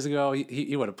 20 years ago,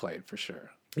 he would have played for sure.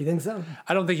 You think so?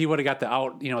 I don't think he would have got the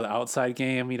outside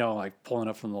game, like pulling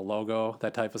up from the logo,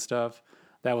 that type of stuff.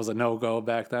 That was a no-go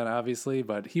back then, obviously,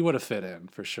 but he would have fit in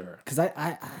for sure. Because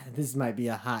I this might be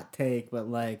a hot take, but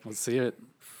like... Let's see it.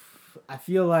 I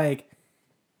feel like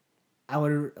I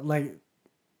would, like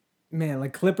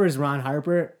Clippers Ron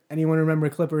Harper. Anyone remember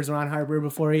Clippers Ron Harper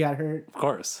before he got hurt? Of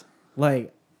course.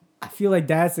 Like, I feel like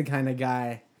that's the kind of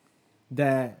guy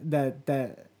that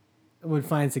would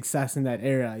find success in that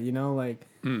era,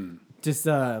 just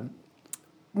a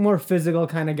more physical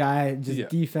kind of guy, just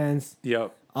defense.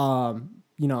 Yep.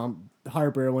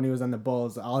 Harper, when he was on the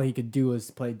Bulls, all he could do was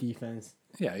play defense.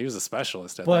 Yeah, he was a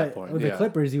specialist at that point. But with the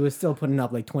Clippers, he was still putting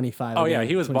up like 25. Oh, yeah,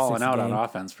 he was balling out on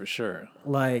offense for sure.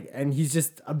 And he's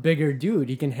just a bigger dude.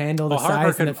 He can handle the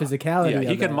size and the physicality.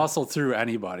 Yeah, he could muscle through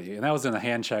anybody. And that was in the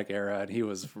hand check era, and he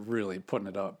was really putting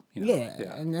it up. Yeah.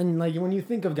 And like when you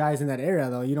think of guys in that era,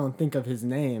 though, you don't think of his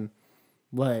name.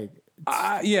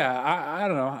 I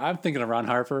don't know. I'm thinking of Ron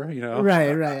Harper, Right.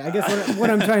 I guess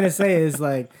what I'm trying to say is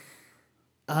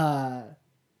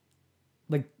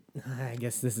I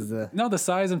guess this is No, the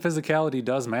size and physicality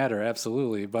does matter,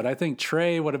 absolutely. But I think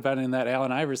Trae would have been in that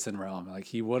Allen Iverson realm. Like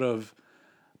he would have.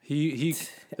 I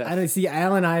don't see.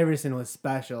 Allen Iverson was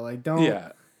special. Like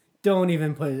don't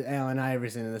even put Allen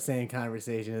Iverson in the same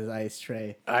conversation as Ice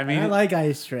Trae. I like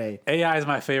Ice Trae. AI is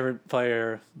my favorite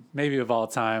player, maybe of all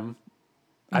time.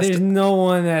 There's no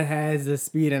one that has the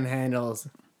speed and handles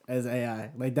as AI.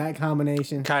 Like that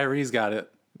combination. Kyrie's got it.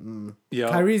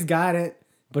 Kyrie's got it,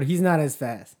 but he's not as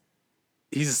fast.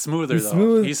 He's smoother,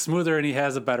 though. He's smoother and he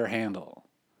has a better handle.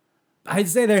 I'd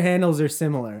say their handles are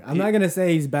similar. I'm not going to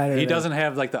say he's better. He doesn't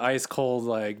have like the ice cold,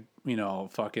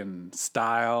 fucking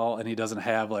style, and he doesn't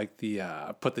have like the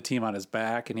put the team on his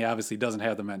back, and he obviously doesn't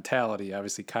have the mentality.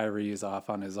 Obviously, Kyrie is off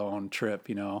on his own trip,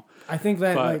 I think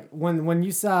that when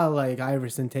you saw like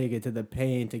Iverson take it to the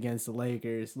paint against the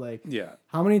Lakers,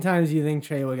 how many times do you think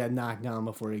Trae will get knocked down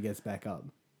before he gets back up?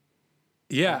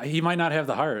 Yeah, he might not have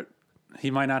the heart.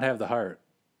 He might not have the heart,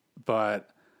 but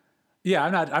yeah,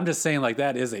 I'm just saying like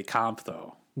that is a comp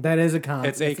though. That is a comp.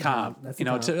 It's a comp. You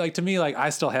know, to me, like I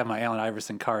still have my Allen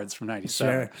Iverson cards from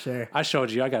 '97. Sure. I showed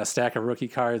you. I got a stack of rookie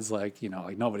cards, like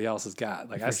like nobody else has got.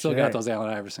 Like I still got those Allen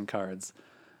Iverson cards.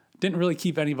 Didn't really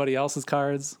keep anybody else's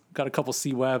cards. Got a couple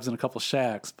C Webbs and a couple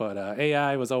Shaqs, but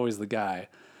AI was always the guy.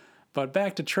 But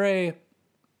back to Trey,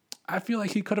 I feel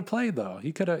like he could have played though.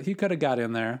 He could have got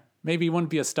in there. Maybe he wouldn't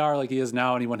be a star like he is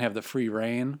now, and he wouldn't have the free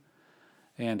reign,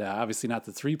 and obviously not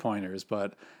the 3-pointers,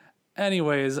 but.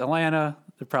 Anyways, Atlanta,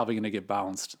 they're probably going to get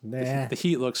bounced. Nah. The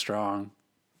Heat look strong.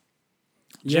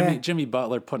 Jimmy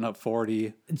Butler putting up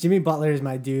 40. Jimmy Butler is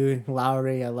my dude.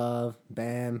 Lowry, I love.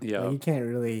 Bam. Yeah. You can't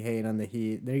really hate on the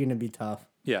Heat. They're going to be tough.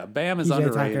 Yeah, Bam is PJ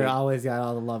underrated. Tucker always got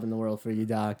all the love in the world for you,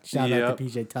 Doc. Shout out to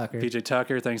PJ Tucker. PJ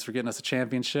Tucker, thanks for getting us a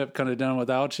championship. Couldn't have done it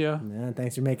without you. Man,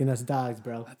 thanks for making us dogs,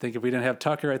 bro. I think if we didn't have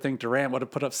Tucker, I think Durant would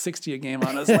have put up 60 a game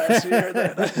on us last year.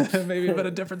 That maybe been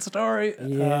a different story.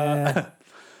 Yeah.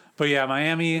 But yeah,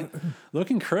 Miami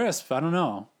looking crisp. I don't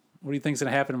know. What do you think's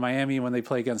going to happen in Miami when they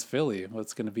play against Philly?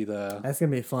 What's going to be the... That's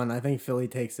going to be fun. I think Philly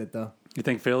takes it, though. You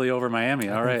think Philly over Miami?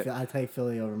 All right. I take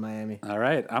Philly over Miami. All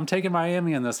right. I'm taking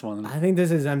Miami in this one. I think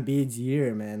this is Embiid's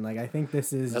year, man. Like, I think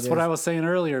this is... That's what I was saying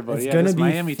earlier, but yeah, this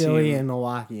Miami team. It's going to be Philly and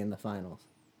Milwaukee in the finals.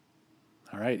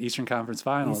 All right. Eastern Conference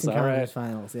Finals. Eastern Conference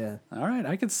Finals, yeah. All right.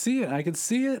 I could see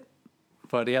it.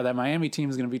 But yeah, that Miami team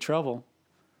is going to be trouble.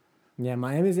 Yeah,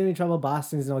 Miami's in trouble.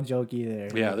 Boston's no joke either.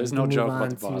 Yeah, there's no joke about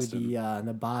the Boston.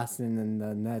 The Boston and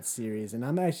the Nets series, and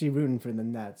I'm actually rooting for the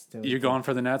Nets too. You're going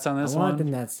for the Nets on this one? I want the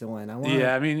Nets to win.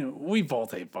 I mean, we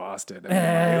both hate Boston.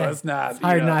 It's not. It's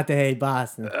hard not to hate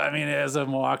Boston. I mean, as a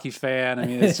Milwaukee fan, I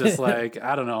mean, it's just like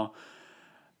I don't know.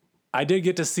 I did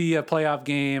get to see a playoff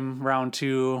game, round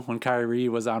 2, when Kyrie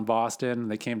was on Boston.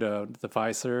 They came to the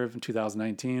Fiserv in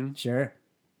 2019. Sure.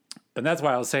 And that's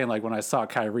why I was saying, like, when I saw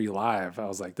Kyrie live, I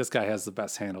was like, this guy has the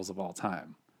best handles of all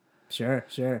time. Sure.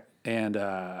 And,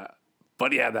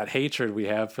 but yeah, that hatred we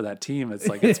have for that team, it's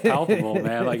like, it's palpable,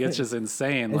 man. Like, it's just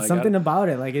insane. It's something about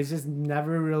it. Like, it's just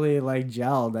never really, like,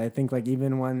 gelled. I think, like,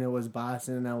 even when it was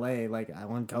Boston and LA, like, I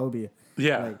want Kobe.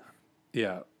 Yeah. Like,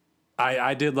 yeah.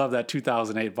 I did love that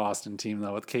 2008 Boston team,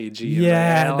 though, with KG.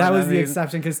 Yeah, that was the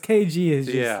exception, because KG is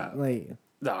just, like...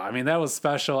 No, I mean, that was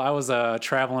special. I was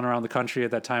traveling around the country at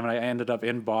that time, and I ended up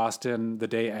in Boston the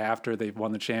day after they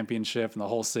won the championship, and the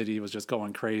whole city was just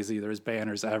going crazy. There was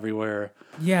banners everywhere.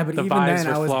 Yeah, but even then,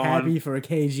 I was happy for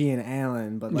KG and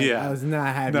Allen, but like, I was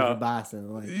not happy for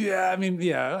Boston. Like, I mean,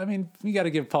 you got to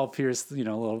give Paul Pierce, a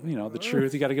little, the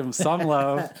truth. You got to give him some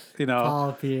love,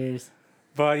 Paul Pierce.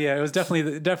 But yeah, it was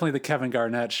definitely the Kevin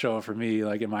Garnett show for me.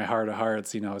 Like in my heart of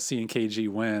hearts, seeing KG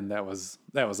win, that was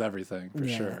everything for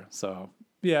sure. So.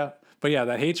 Yeah, but yeah,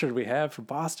 that hatred we have for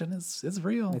Boston is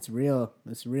real. It's real.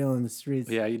 It's real in the streets.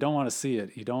 Yeah, you don't want to see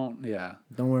it. You don't. Yeah.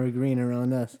 Don't wear green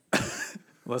around us.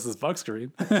 Unless it's Bucks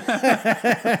green.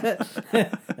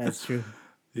 That's true.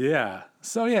 Yeah.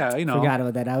 So yeah, forgot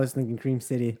about that. I was thinking Cream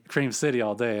City. Cream City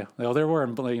all day. Well, they're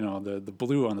wearing the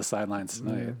blue on the sidelines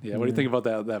tonight. Yeah. What do you think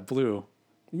about that blue?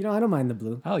 I don't mind the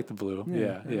blue. I like the blue.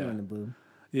 Yeah. I don't mind the blue.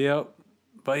 Yep.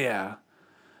 But yeah,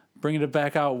 bringing it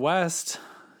back out west.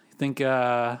 Think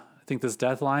this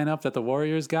death lineup that the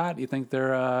Warriors got, you think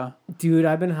they're Dude,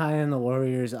 I've been high on the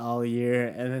Warriors all year,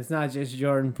 and it's not just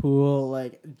Jordan Poole,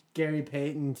 like Gary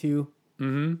Payton too.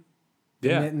 Mm-hmm.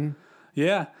 Yeah. Mitten.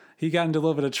 Yeah. He got into a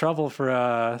little bit of trouble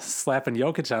for slapping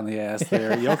Jokic on the ass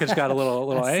there. Jokic got a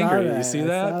little angry. You see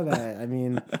that? I saw that. I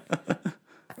mean,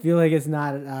 I feel like it's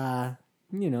not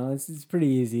it's pretty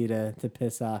easy to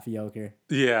piss off Joker.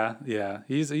 Yeah.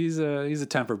 He's a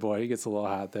temper boy. He gets a little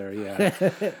hot there. Yeah.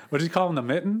 What did you call him? The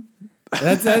Mitten?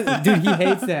 Dude, he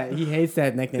hates that. He hates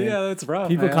that nickname. Yeah, that's rough.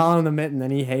 People call him the Mitten,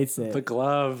 and he hates it. The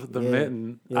glove, the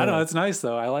mitten. Yeah. I don't know. It's nice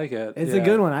though. I like it. It's a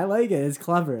good one. I like it. It's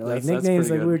clever. Like nicknames,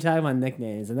 like good. we were talking about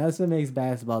nicknames, and that's what makes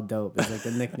basketball dope. Is like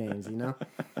the nicknames,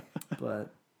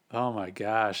 But. Oh my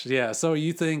gosh. Yeah. So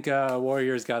you think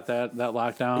Warriors got that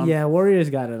lockdown? Yeah, Warriors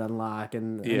got it on lock.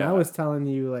 And I was telling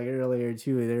you like earlier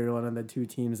too, they're one of the 2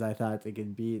 teams I thought they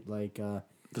could beat, like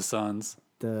the Suns.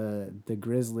 The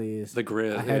Grizzlies. The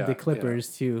Grizz. I had the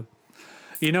Clippers too.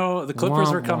 The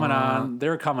Clippers were coming on. They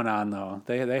were coming on though.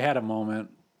 They had a moment.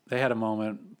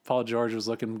 Paul George was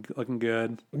looking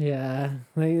good. Yeah.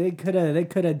 They could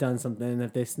have done something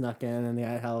if they snuck in and they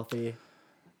got healthy.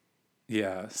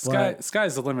 Yeah,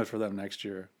 sky's the limit for them next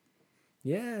year.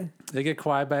 Yeah. They get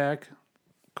Kawhi back.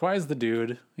 Kawhi's the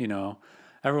dude,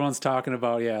 Everyone's talking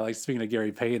about, like speaking of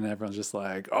Gary Payton, everyone's just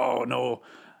like, oh,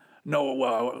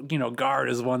 no, guard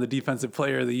has won the defensive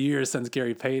player of the year since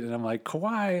Gary Payton. And I'm like,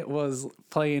 Kawhi was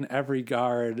playing every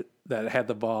guard that had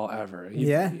the ball ever.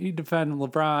 He'd defend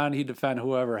LeBron. He'd defend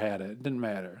whoever had it. It didn't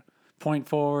matter. Point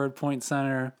forward, point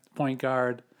center, point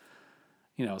guard.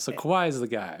 So Kawhi is the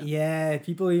guy. Yeah, I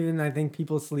think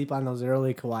people sleep on those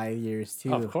early Kawhi years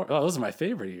too. Of course. Oh, those are my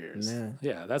favorite years.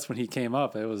 Yeah, that's when he came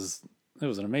up. It was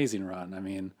an amazing run. I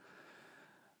mean,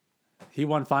 he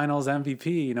won finals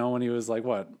MVP, when he was like,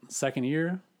 second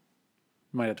year?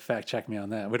 You might have to fact check me on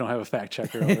that. We don't have a fact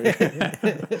checker over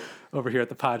here. Over here at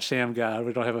the Pod Shammgod,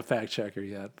 we don't have a fact checker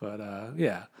yet. But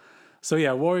yeah. So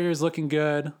yeah, Warriors looking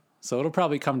good. So it'll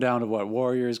probably come down to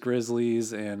Warriors,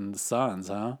 Grizzlies, and Suns,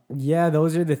 huh? Yeah,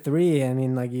 those are the three. I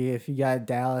mean, like if you got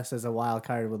Dallas as a wild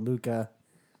card with Luka.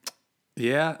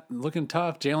 Yeah, looking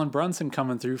tough. Jalen Brunson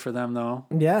coming through for them, though.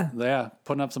 Yeah. Yeah,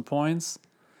 putting up some points.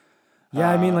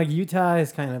 Yeah, I mean, like Utah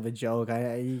is kind of a joke.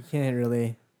 You can't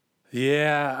really.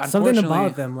 Yeah, something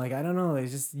about them. Like I don't know.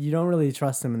 It's just you don't really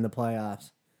trust them in the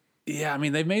playoffs. Yeah, I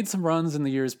mean, they've made some runs in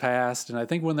the years past, and I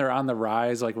think when they're on the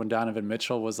rise, like when Donovan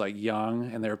Mitchell was like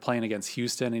young and they were playing against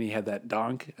Houston and he had that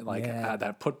dunk,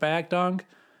 that putback dunk,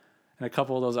 and a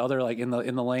couple of those other like in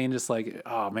the lane, just like,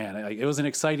 oh man, it was an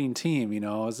exciting team,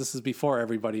 This is before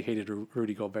everybody hated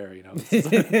Rudy Gobert,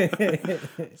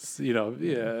 it's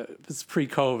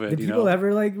pre-COVID. Did people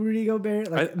ever like Rudy Gobert?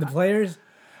 Like the players?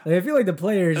 Like, I feel like the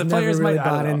players never really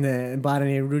bought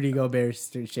any Rudy Gobert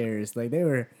shares. Like they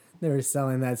were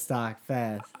selling that stock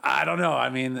fast. I don't know. I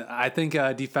mean, I think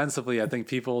defensively, I think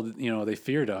people, they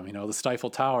feared him. The Stifle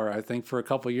Tower, I think for a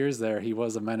couple of years there, he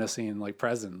was a menacing like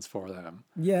presence for them.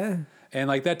 Yeah. And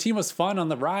like that team was fun on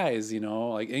the rise,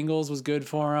 like Ingles was good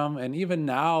for him. And even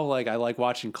now, like I like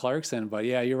watching Clarkson, but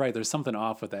yeah, you're right. There's something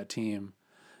off with that team.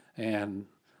 And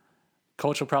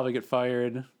coach will probably get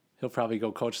fired. He'll probably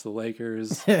go coach the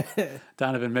Lakers.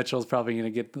 Donovan Mitchell's probably going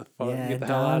to get the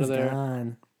hell out of there.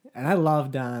 Gone. And I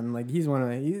love Don. Like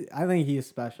I think he's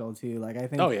special too. Like I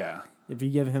think. Oh yeah. If you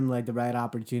give him like the right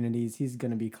opportunities, he's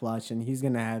gonna be clutch and he's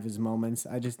gonna have his moments.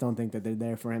 I just don't think that they're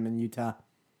there for him in Utah.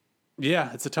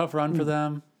 Yeah, it's a tough run for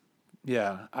them.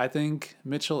 Yeah, I think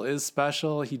Mitchell is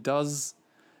special. He does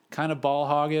kind of ball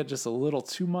hog it just a little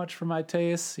too much for my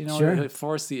taste. Sure. They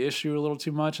force the issue a little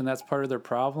too much, and that's part of their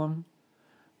problem.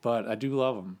 But I do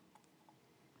love him.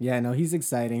 Yeah, no, he's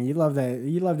exciting. You love that.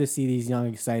 You love to see these young,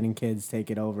 exciting kids take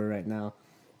it over right now.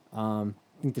 I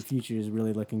think the future is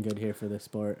really looking good here for the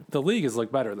sport. The league has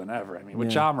looked better than ever. I mean,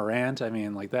 with Ja Morant, I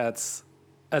mean, like that's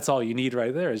all you need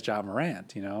right there is Ja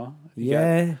Morant. And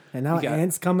now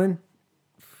Ant's coming.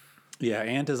 Yeah,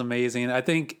 Ant is amazing. I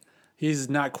think he's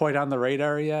not quite on the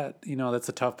radar yet. That's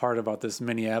the tough part about this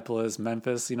Minneapolis,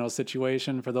 Memphis,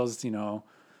 situation for those,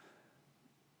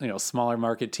 smaller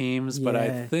market teams, but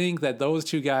I think that those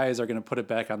two guys are going to put it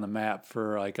back on the map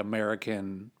for like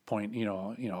American point,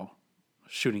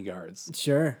 shooting guards.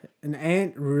 Sure. And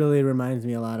Ant really reminds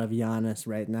me a lot of Giannis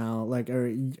right now, like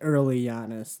early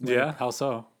Giannis. Like, yeah, how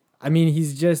so? I mean,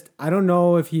 I don't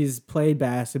know if he's played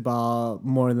basketball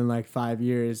more than like 5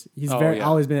 years. He's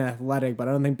always been athletic, but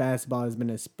I don't think basketball has been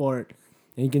his sport.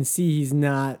 And you can see he's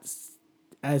not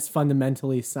as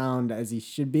fundamentally sound as he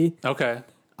should be. Okay.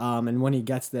 And when he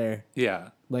gets there,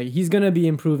 like he's gonna be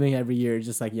improving every year,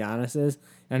 just like Giannis is.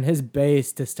 And his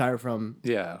base to start from,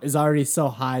 is already so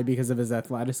high because of his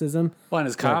athleticism. Well, and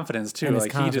his confidence too.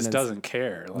 Like he just doesn't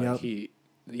care. Like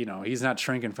he's not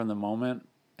shrinking from the moment.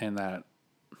 And that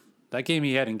game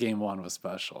he had in Game 1 was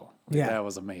special. Like, that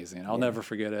was amazing. I'll never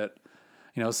forget it.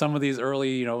 Some of these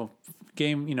early,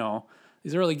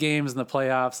 these early games in the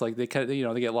playoffs, like they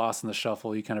get lost in the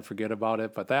shuffle. You kind of forget about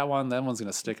it, but that one's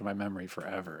gonna stick in my memory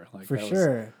forever. Like for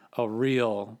sure, was a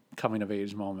real coming of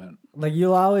age moment. Like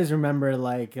you'll always remember,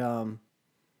 like,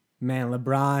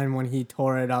 LeBron when he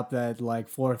tore it up that like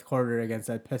fourth quarter against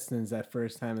that Pistons that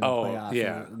first time in the playoffs.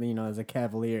 Yeah, as a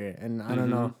Cavalier, and I don't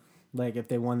know. Like if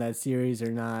they won that series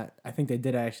or not. I think they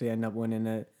did actually end up winning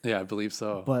it. Yeah, I believe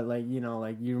so. But like, you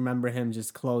remember him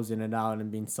just closing it out and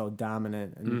being so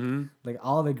dominant. And like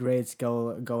all the greats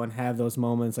go and have those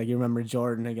moments. Like you remember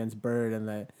Jordan against Bird and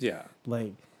that. Yeah.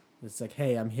 Like it's like,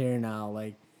 hey, I'm here now.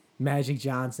 Like Magic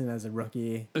Johnson as a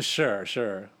rookie.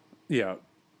 Sure. Yeah.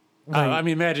 I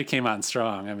mean, Magic came on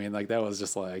strong. I mean, like that was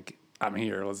just like, I'm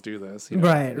here. Let's do this.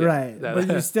 Right. But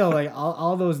you're still like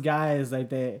all those guys,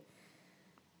 like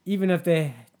even if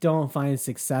they don't find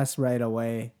success right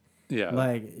away,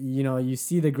 like, you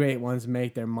see the great ones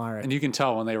make their mark. And you can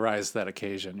tell when they rise to that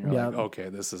occasion. You're like, okay,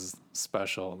 this is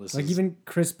special. Even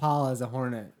Chris Paul as a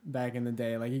Hornet back in the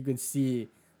day, like you could see,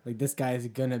 like this guy is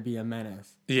going to be a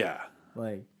menace. Yeah.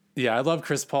 Like, yeah, I love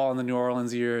Chris Paul in the New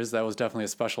Orleans years. That was definitely a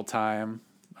special time.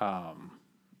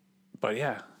 But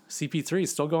yeah, CP3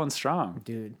 is still going strong.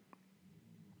 Dude.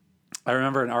 I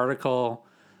remember an article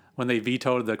when they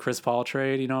vetoed the Chris Paul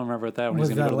trade, remember that? When Was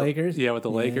he's going to that Lakers? Yeah, with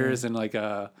the Lakers. And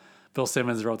Bill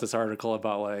Simmons wrote this article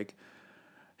about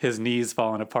his knees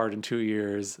falling apart in 2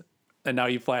 years. And now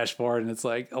you flash forward and it's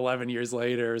 11 years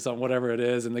later or something, whatever it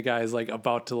is. And the guy's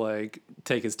about to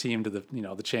take his team to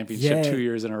the championship 2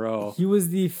 years in a row. He was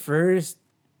the first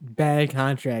bad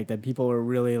contract that people were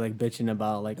really bitching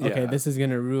about. Okay, this is going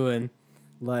to ruin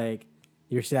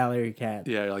your salary cap.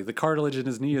 Yeah, the cartilage in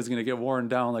his knee is going to get worn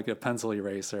down like a pencil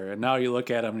eraser. And now you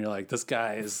look at him and you're like, this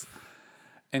guy is...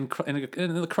 In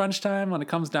the crunch time, when it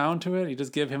comes down to it, you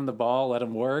just give him the ball, let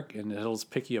him work, and it'll just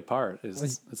pick you apart.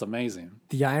 It's amazing.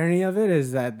 The irony of it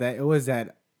is that it was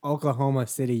that Oklahoma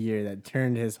City year that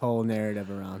turned his whole narrative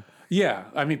around. Yeah,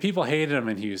 I mean, people hated him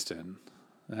in Houston.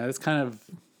 It's kind of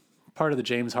part of the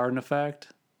James Harden effect.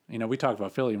 We talked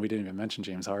about Philly, and we didn't even mention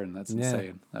James Harden. That's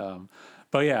insane.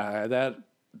 But yeah, that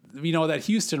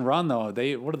Houston run though,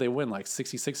 what did they win?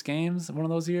 66 games in one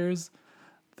of those years.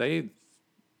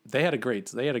 They had a great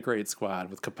squad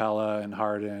with Capella and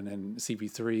Harden and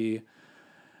CP3.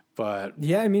 But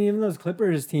yeah, I mean, even those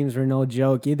Clippers teams were no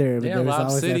joke either. But there was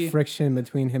always that friction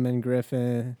between him and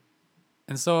Griffin.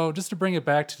 And so, just to bring it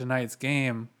back to tonight's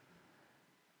game,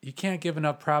 you can't give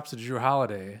enough props to Drew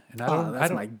Holiday. And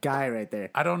that's my guy right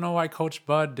there. I don't know why Coach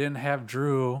Bud didn't have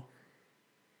Drew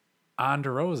on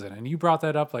DeRozan, and you brought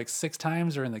that up 6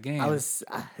 times during the game. I was,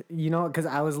 because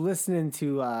I was listening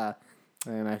to.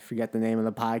 And I forget the name of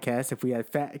the podcast. If we had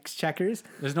fact checkers,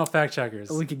 there's no fact checkers.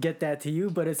 We could get that to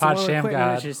you, but it's Pod the one with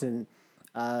Shammgod. Richardson.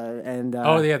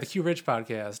 The Q Rich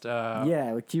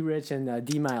podcast. With Q Rich and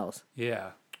D Miles.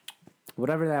 Yeah,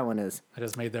 whatever that one is. I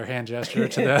just made their hand gesture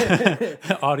to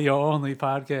the audio only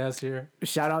podcast here.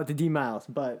 Shout out to D Miles,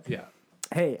 but yeah.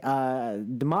 Hey,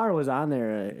 DeMar was on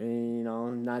there,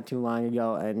 not too long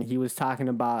ago, and he was talking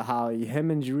about how him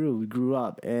and Drew grew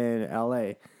up in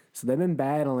L.A. So they've been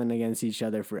battling against each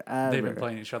other forever. They've been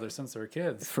playing each other since they were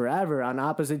kids. Forever on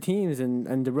opposite teams. And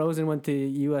DeRozan went to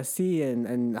USC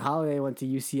and Holiday went to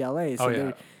UCLA. So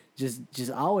they're just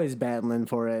always battling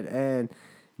for it. And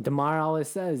DeMar always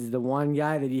says the one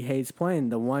guy that he hates playing,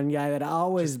 the one guy that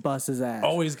always busts his ass.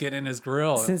 Always get in his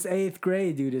grill. Since 8th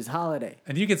grade, dude, is Holiday.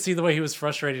 And you could see the way he was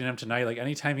frustrating him tonight.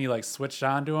 Anytime he switched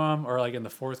on to him or in the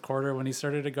fourth quarter when he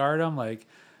started to guard him,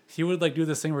 he would do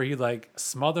this thing where he'd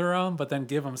smother him, but then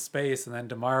give him space, and then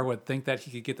DeMar would think that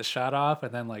he could get the shot off,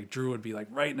 and then Drew would be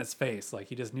right in his face.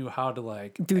 He just knew how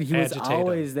to dude, he was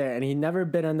always him. there, and he never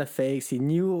bit on the fakes. He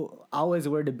knew always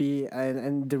where to be,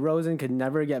 and DeRozan could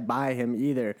never get by him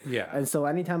either. Yeah. And so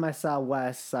anytime I saw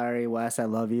Wes, sorry Wes, I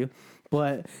love you,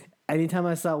 but anytime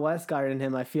I saw Wes guarding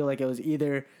him, I feel like it was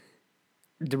either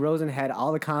DeRozan had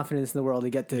all the confidence in the world to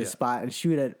get to his spot and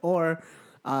shoot it, or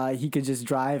he could just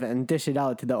drive and dish it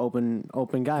out to the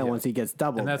open guy once he gets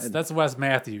doubled. And that's Wes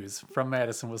Matthews from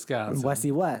Madison, Wisconsin.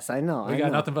 Wesy Wes, I know. We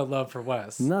got nothing but love for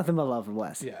Wes. Nothing but love for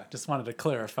Wes. Yeah, just wanted to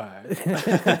clarify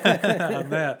on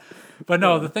that. But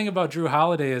no, the thing about Drew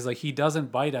Holiday is he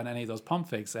doesn't bite on any of those pump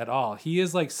fakes at all. He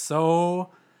is so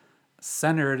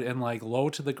centered and low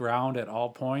to the ground at all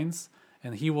points.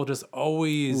 And he will just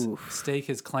always stake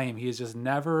his claim. He is just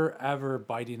never, ever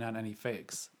biting on any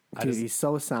fakes. Dude, he's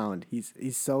so sound.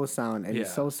 He's so sound, and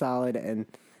he's so solid. And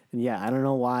I don't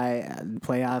know why the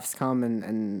playoffs come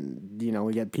and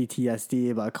we get PTSD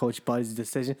about Coach Bud's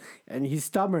decision. And he's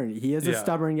stubborn. He is a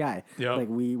stubborn guy. Yep.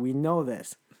 We know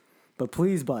this. But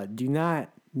please, Bud, do not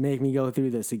make me go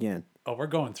through this again. Oh, we're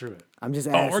going through it. I'm just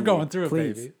asking. Oh, we're going through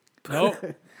please. it, baby.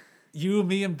 Nope. You,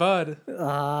 me, and Bud.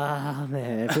 Ah,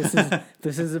 man. If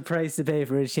this is a price to pay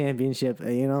for a championship,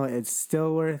 it's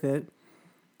still worth it.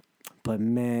 But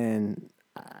man,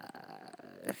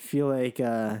 I feel like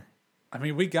I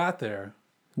mean, we got there.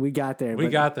 We got there.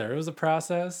 It was a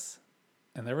process,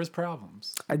 and there was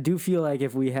problems. I do feel like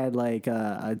if we had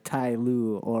a Ty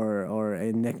Lue or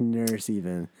a Nick Nurse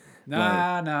even.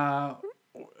 Nah.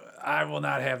 I will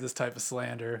not have this type of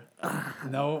slander.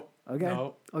 No. Okay.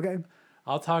 No. Okay.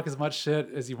 I'll talk as much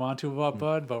shit as you want to about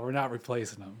Bud, but we're not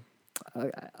replacing him.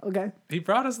 Okay. He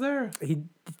brought us there.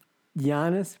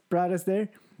 Giannis brought us there.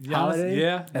 Giannis,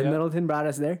 Holiday and Middleton brought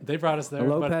us there. They brought us there.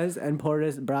 Lopez and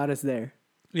Portis brought us there.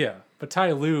 Yeah, but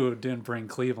Ty Lue didn't bring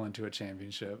Cleveland to a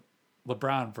championship.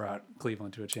 LeBron brought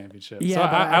Cleveland to a championship. Yeah, so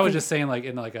I was just saying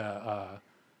in a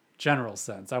general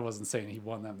sense. I wasn't saying he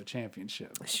won them the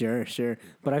championship. Sure.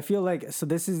 But I feel like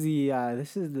this is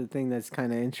the thing that's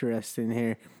kind of interesting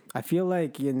here. I feel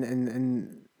like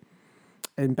in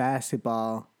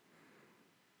basketball,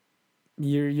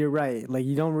 You're right. Like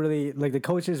you don't really like the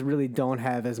coaches really don't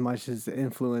have as much as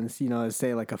influence, as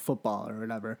say like a football or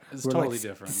whatever. It's where, totally like,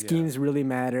 different. Schemes really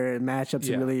matter. Matchups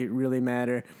really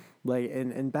matter. Like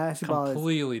in basketball,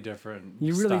 completely different.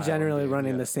 You're really generally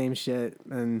running the same shit.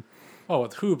 And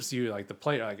with hoops, you like the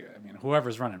play. Like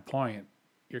whoever's running point,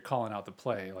 you're calling out the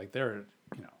play. Like they're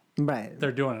right.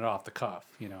 They're doing it off the cuff.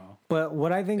 But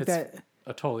what I think it's that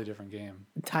a totally different game.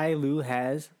 Ty Lue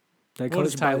has. What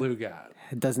does Ty Lue got?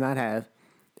 Does not have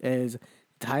is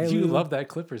Ty Lue. You love that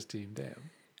Clippers team, damn.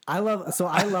 I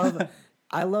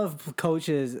love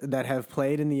coaches that have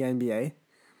played in the NBA.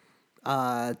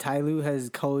 Ty Lue has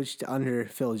coached under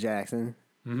Phil Jackson.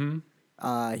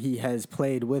 Mm-hmm. He has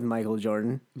played with Michael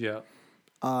Jordan. Yeah.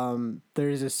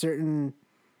 There's a certain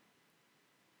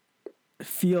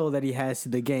feel that he has to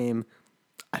the game.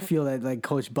 I feel that like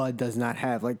Coach Bud does not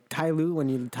have. Like Ty Lue, when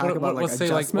you talk about like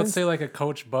adjustments. Let's say like a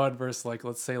Coach Bud versus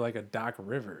let's say like a Doc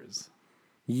Rivers.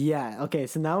 Yeah. Okay.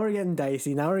 So now we're getting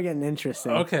dicey. Now we're getting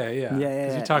interesting. Okay. Yeah.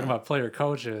 Because you're talking about player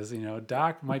coaches.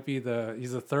 Doc might be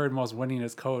he's the third most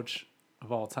winningest coach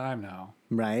of all time now.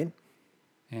 Right.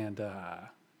 And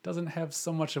doesn't have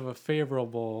so much of a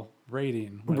favorable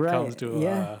rating when it comes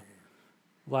to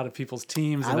a lot of people's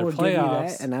teams and their playoffs. Give you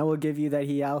that, and I will give you that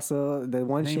he also the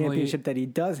one championship that he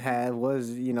does have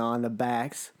was on the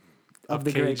backs of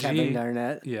the KG. Great Kevin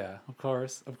Garnett. Yeah, of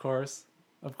course.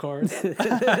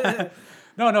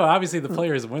 No, obviously the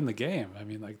players win the game. I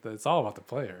mean, it's all about the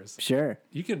players. Sure.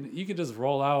 You could just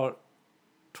roll out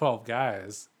 12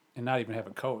 guys and not even have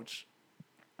a coach,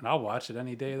 and I'll watch it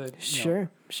any day.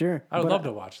 Sure. I would love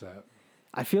to watch that.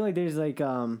 I feel like there's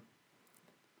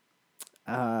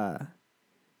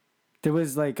there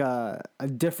was a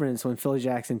difference when Phil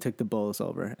Jackson took the Bulls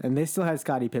over, and they still had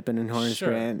Scottie Pippen and Horace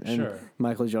Grant and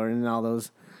Michael Jordan and all those.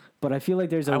 But I feel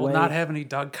like there's a way. I will not have any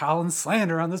Doug Collins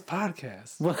slander on this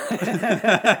podcast.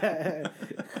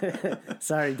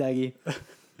 Sorry, Dougie.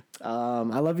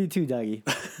 I love you too, Dougie.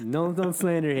 No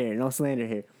slander here. No slander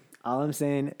here. All I'm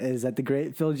saying is that the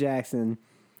great Phil Jackson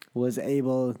was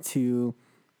able to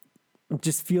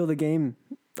just feel the game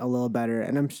a little better,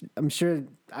 and I'm sure.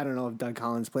 I don't know if Doug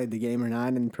Collins played the game or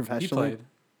not, and professionally. He played.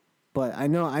 But I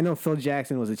know Phil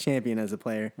Jackson was a champion as a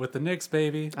player. With the Knicks,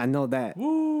 baby. I know that.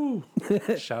 Woo!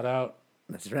 Shout out.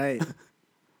 That's right.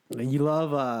 You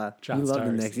love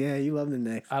the Knicks. Yeah, you love the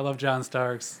Knicks. I love John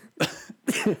Starks.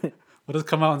 We'll just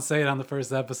come out and say it on the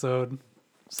first episode.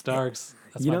 Starks.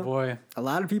 That's my boy. A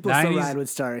lot of people still ride with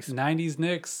Starks. 90s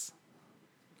Knicks.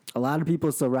 A lot of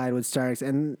people still ride with Starks,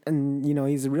 and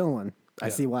he's a real one. I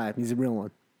see why. He's a real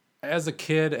one. As a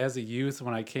kid, as a youth,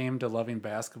 when I came to loving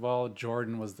basketball,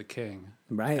 Jordan was the king.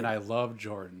 Right. And I loved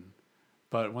Jordan.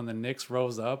 But when the Knicks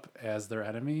rose up as their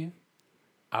enemy,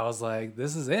 I was like,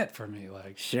 this is it for me.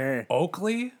 Sure.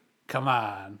 Oakley? Come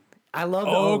on. I love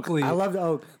Oakley. I love the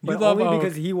Oak. But only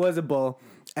because he was a Bull.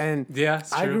 And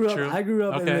I grew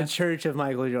up in the church of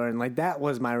Michael Jordan. That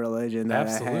was my religion.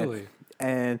 Absolutely.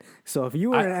 And so if you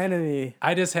were an enemy.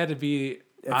 I just had to be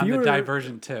on the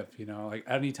divergent tip,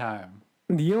 anytime.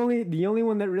 The only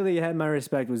one that really had my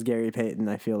respect was Gary Payton,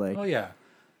 I feel like. Oh, yeah.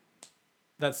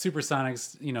 That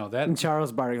Supersonics, that... And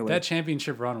Charles Barkley. That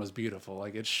championship run was beautiful.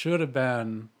 It should have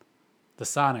been the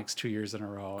Sonics 2 years in a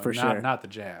row. For sure. Not the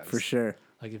Jazz. For sure.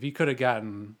 If you could have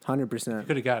gotten... 100%. You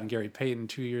could have gotten Gary Payton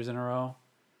 2 years in a row.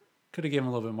 Could have given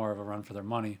them a little bit more of a run for their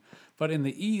money. But in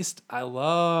the East, I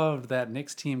loved that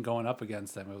Knicks team going up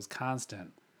against them. It was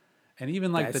constant. And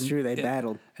even that's true. They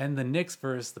battled. And the Knicks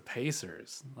versus the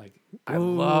Pacers. I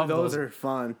love those. Are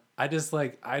fun. I just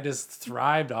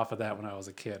thrived off of that when I was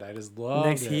a kid. I just loved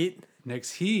Knicks Heat.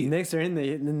 Knicks Heat. Knicks are in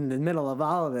the middle of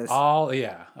all of this.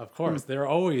 Of course. They're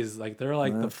always they're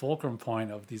the fulcrum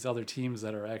point of these other teams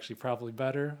that are actually probably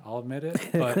better. I'll admit it.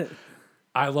 But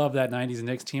I love that 90s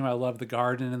Knicks team. I love the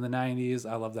Garden in the 90s.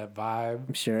 I love that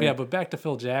vibe. Sure. But but back to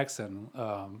Phil Jackson.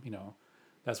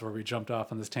 That's where we jumped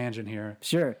off on this tangent here.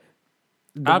 Sure.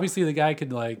 Obviously, the guy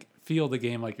could feel the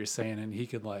game, like you're saying, and he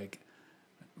could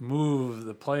move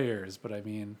the players. But I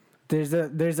mean, there's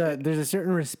a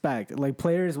certain respect.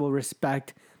 Players will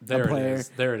respect a player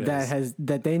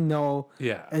that they know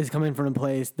is coming from a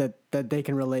place that they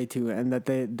can relate to, and that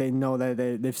they know that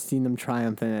they've seen them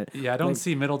triumph in it. Yeah, I don't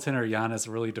see Middleton or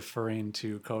Giannis really deferring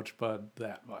to Coach Bud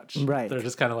that much. Right. They're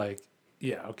just kind of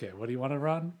okay, what do you want to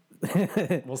run?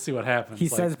 We'll see what happens. He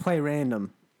says play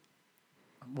random.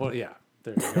 Well, yeah.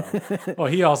 There you go.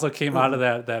 Well, he also came out of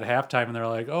that halftime, and they're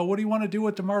like, "Oh, what do you want to do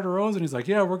with DeMar DeRozan?" He's like,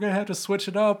 "Yeah, we're gonna have to switch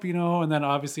it up, And then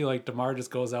obviously, DeMar just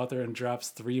goes out there and drops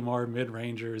 3 more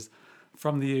mid-rangers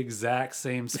from the exact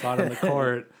same spot on the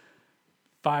court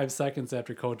 5 seconds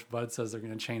after Coach Bud says they're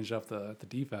gonna change up the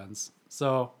defense.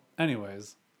 So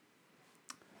anyways.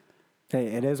 Hey,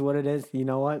 it is what it is. You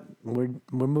know what? We're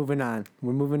moving on.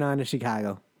 We're moving on to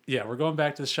Chicago. Yeah, we're going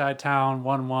back to Chi-Town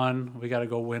 1-1. We got to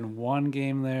go win one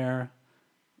game there.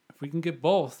 If we can get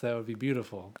both, that would be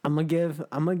beautiful. I'm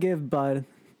gonna give Bud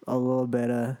a little bit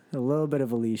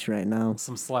of a leash right now.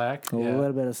 Some slack. A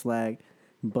little bit of slack.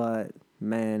 But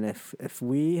man, if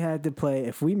we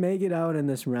make it out in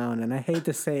this round, and I hate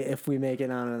to say if we make it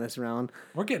out in this round,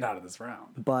 we're getting out of this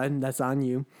round. Bud, that's on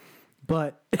you.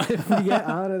 But if we get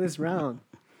out of this round,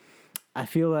 I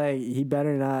feel like he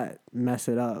better not mess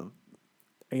it up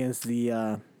against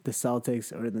the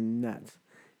Celtics or the Nets,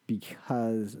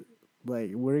 because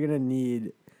like we're gonna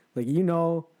need, like,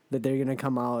 that they're gonna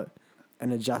come out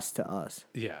and adjust to us.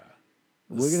 Yeah,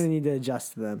 we're gonna need to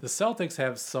adjust to them. The Celtics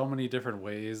have so many different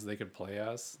ways they could play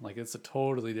us. Like, it's a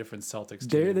totally different Celtics team.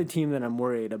 They're the team that I'm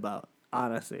worried about.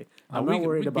 Honestly, I'm not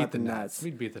worried about the Nets.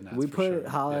 We'd beat the Nets. We put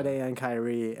Holiday and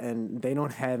Kyrie, and they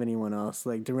don't have anyone else.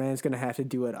 Like, Durant's gonna have to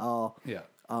do it all. Yeah.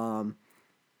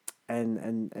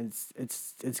 And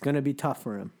it's gonna be tough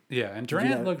for him. Yeah, and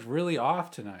Durant looked really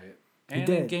off tonight. And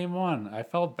in game 1, I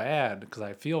felt bad because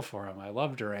I feel for him. I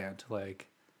love Durant. Like,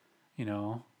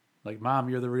 Mom,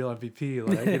 you're the real MVP.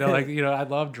 Like, I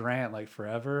love Durant like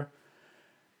forever.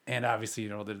 And obviously,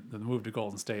 the move to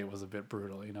Golden State was a bit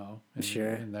brutal, And, sure.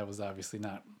 And that was obviously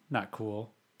not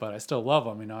cool. But I still love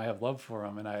him. I have love for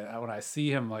him. And I when I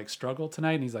see him like struggle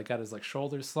tonight, and he's like got his like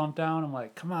shoulders slumped down, I'm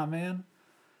like, come on, man.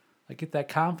 Like, get that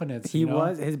confidence.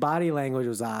 His body language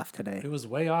was off today. It was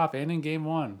way off. And in game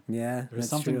 1, yeah, there's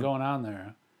something going on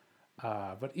there.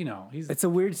 But it's a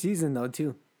weird season though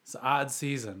too. It's an odd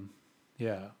season.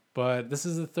 Yeah. But this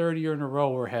is the third year in a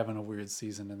row we're having a weird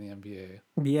season in the NBA.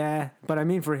 Yeah, but I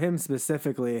mean for him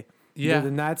specifically. Yeah.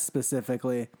 The Nets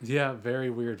specifically. Yeah, very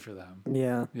weird for them.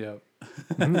 Yeah. Yep.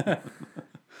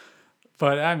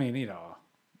 But I mean,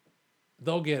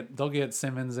 they'll get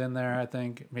Simmons in there, I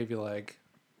think, maybe like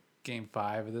game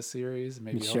 5 of the series.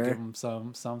 Maybe he'll give him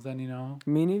something, I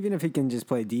mean, even if he can just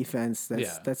play defense,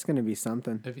 that's going to be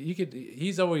something. If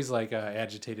he's always like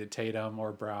agitated Tatum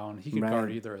or Brown. He could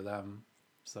guard either of them.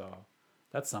 So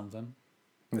that's something.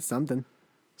 It's something.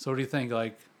 So what do you think?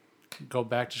 Like, go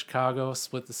back to Chicago,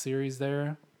 split the series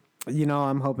there?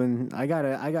 I'm hoping. I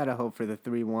gotta hope for the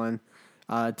 3-1.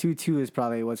 2-2 is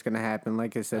probably what's gonna happen.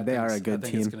 Like I said, they are a good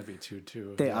team. It's gonna be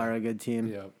 2-2. They are a good team.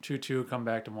 Yeah, 2-2. Come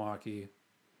back to Milwaukee.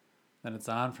 Then it's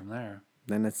on from there.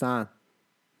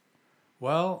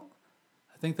 Well,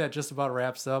 I think that just about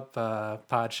wraps up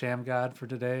Pod Shammgod for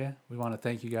today. We want to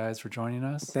thank you guys for joining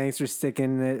us. Thanks for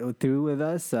sticking it through with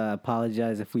us.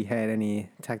 Apologize if we had any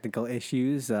technical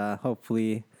issues.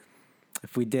 Hopefully,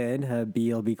 if we did,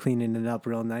 B will be cleaning it up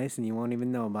real nice and you won't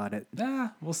even know about it.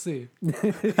 We'll see.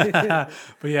 But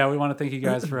yeah, we want to thank you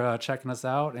guys for checking us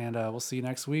out, and we'll see you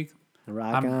next week.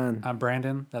 Rock on. I'm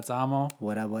Brandon. That's Amo.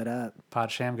 What up? Pod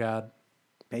Shammgod.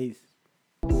 Peace.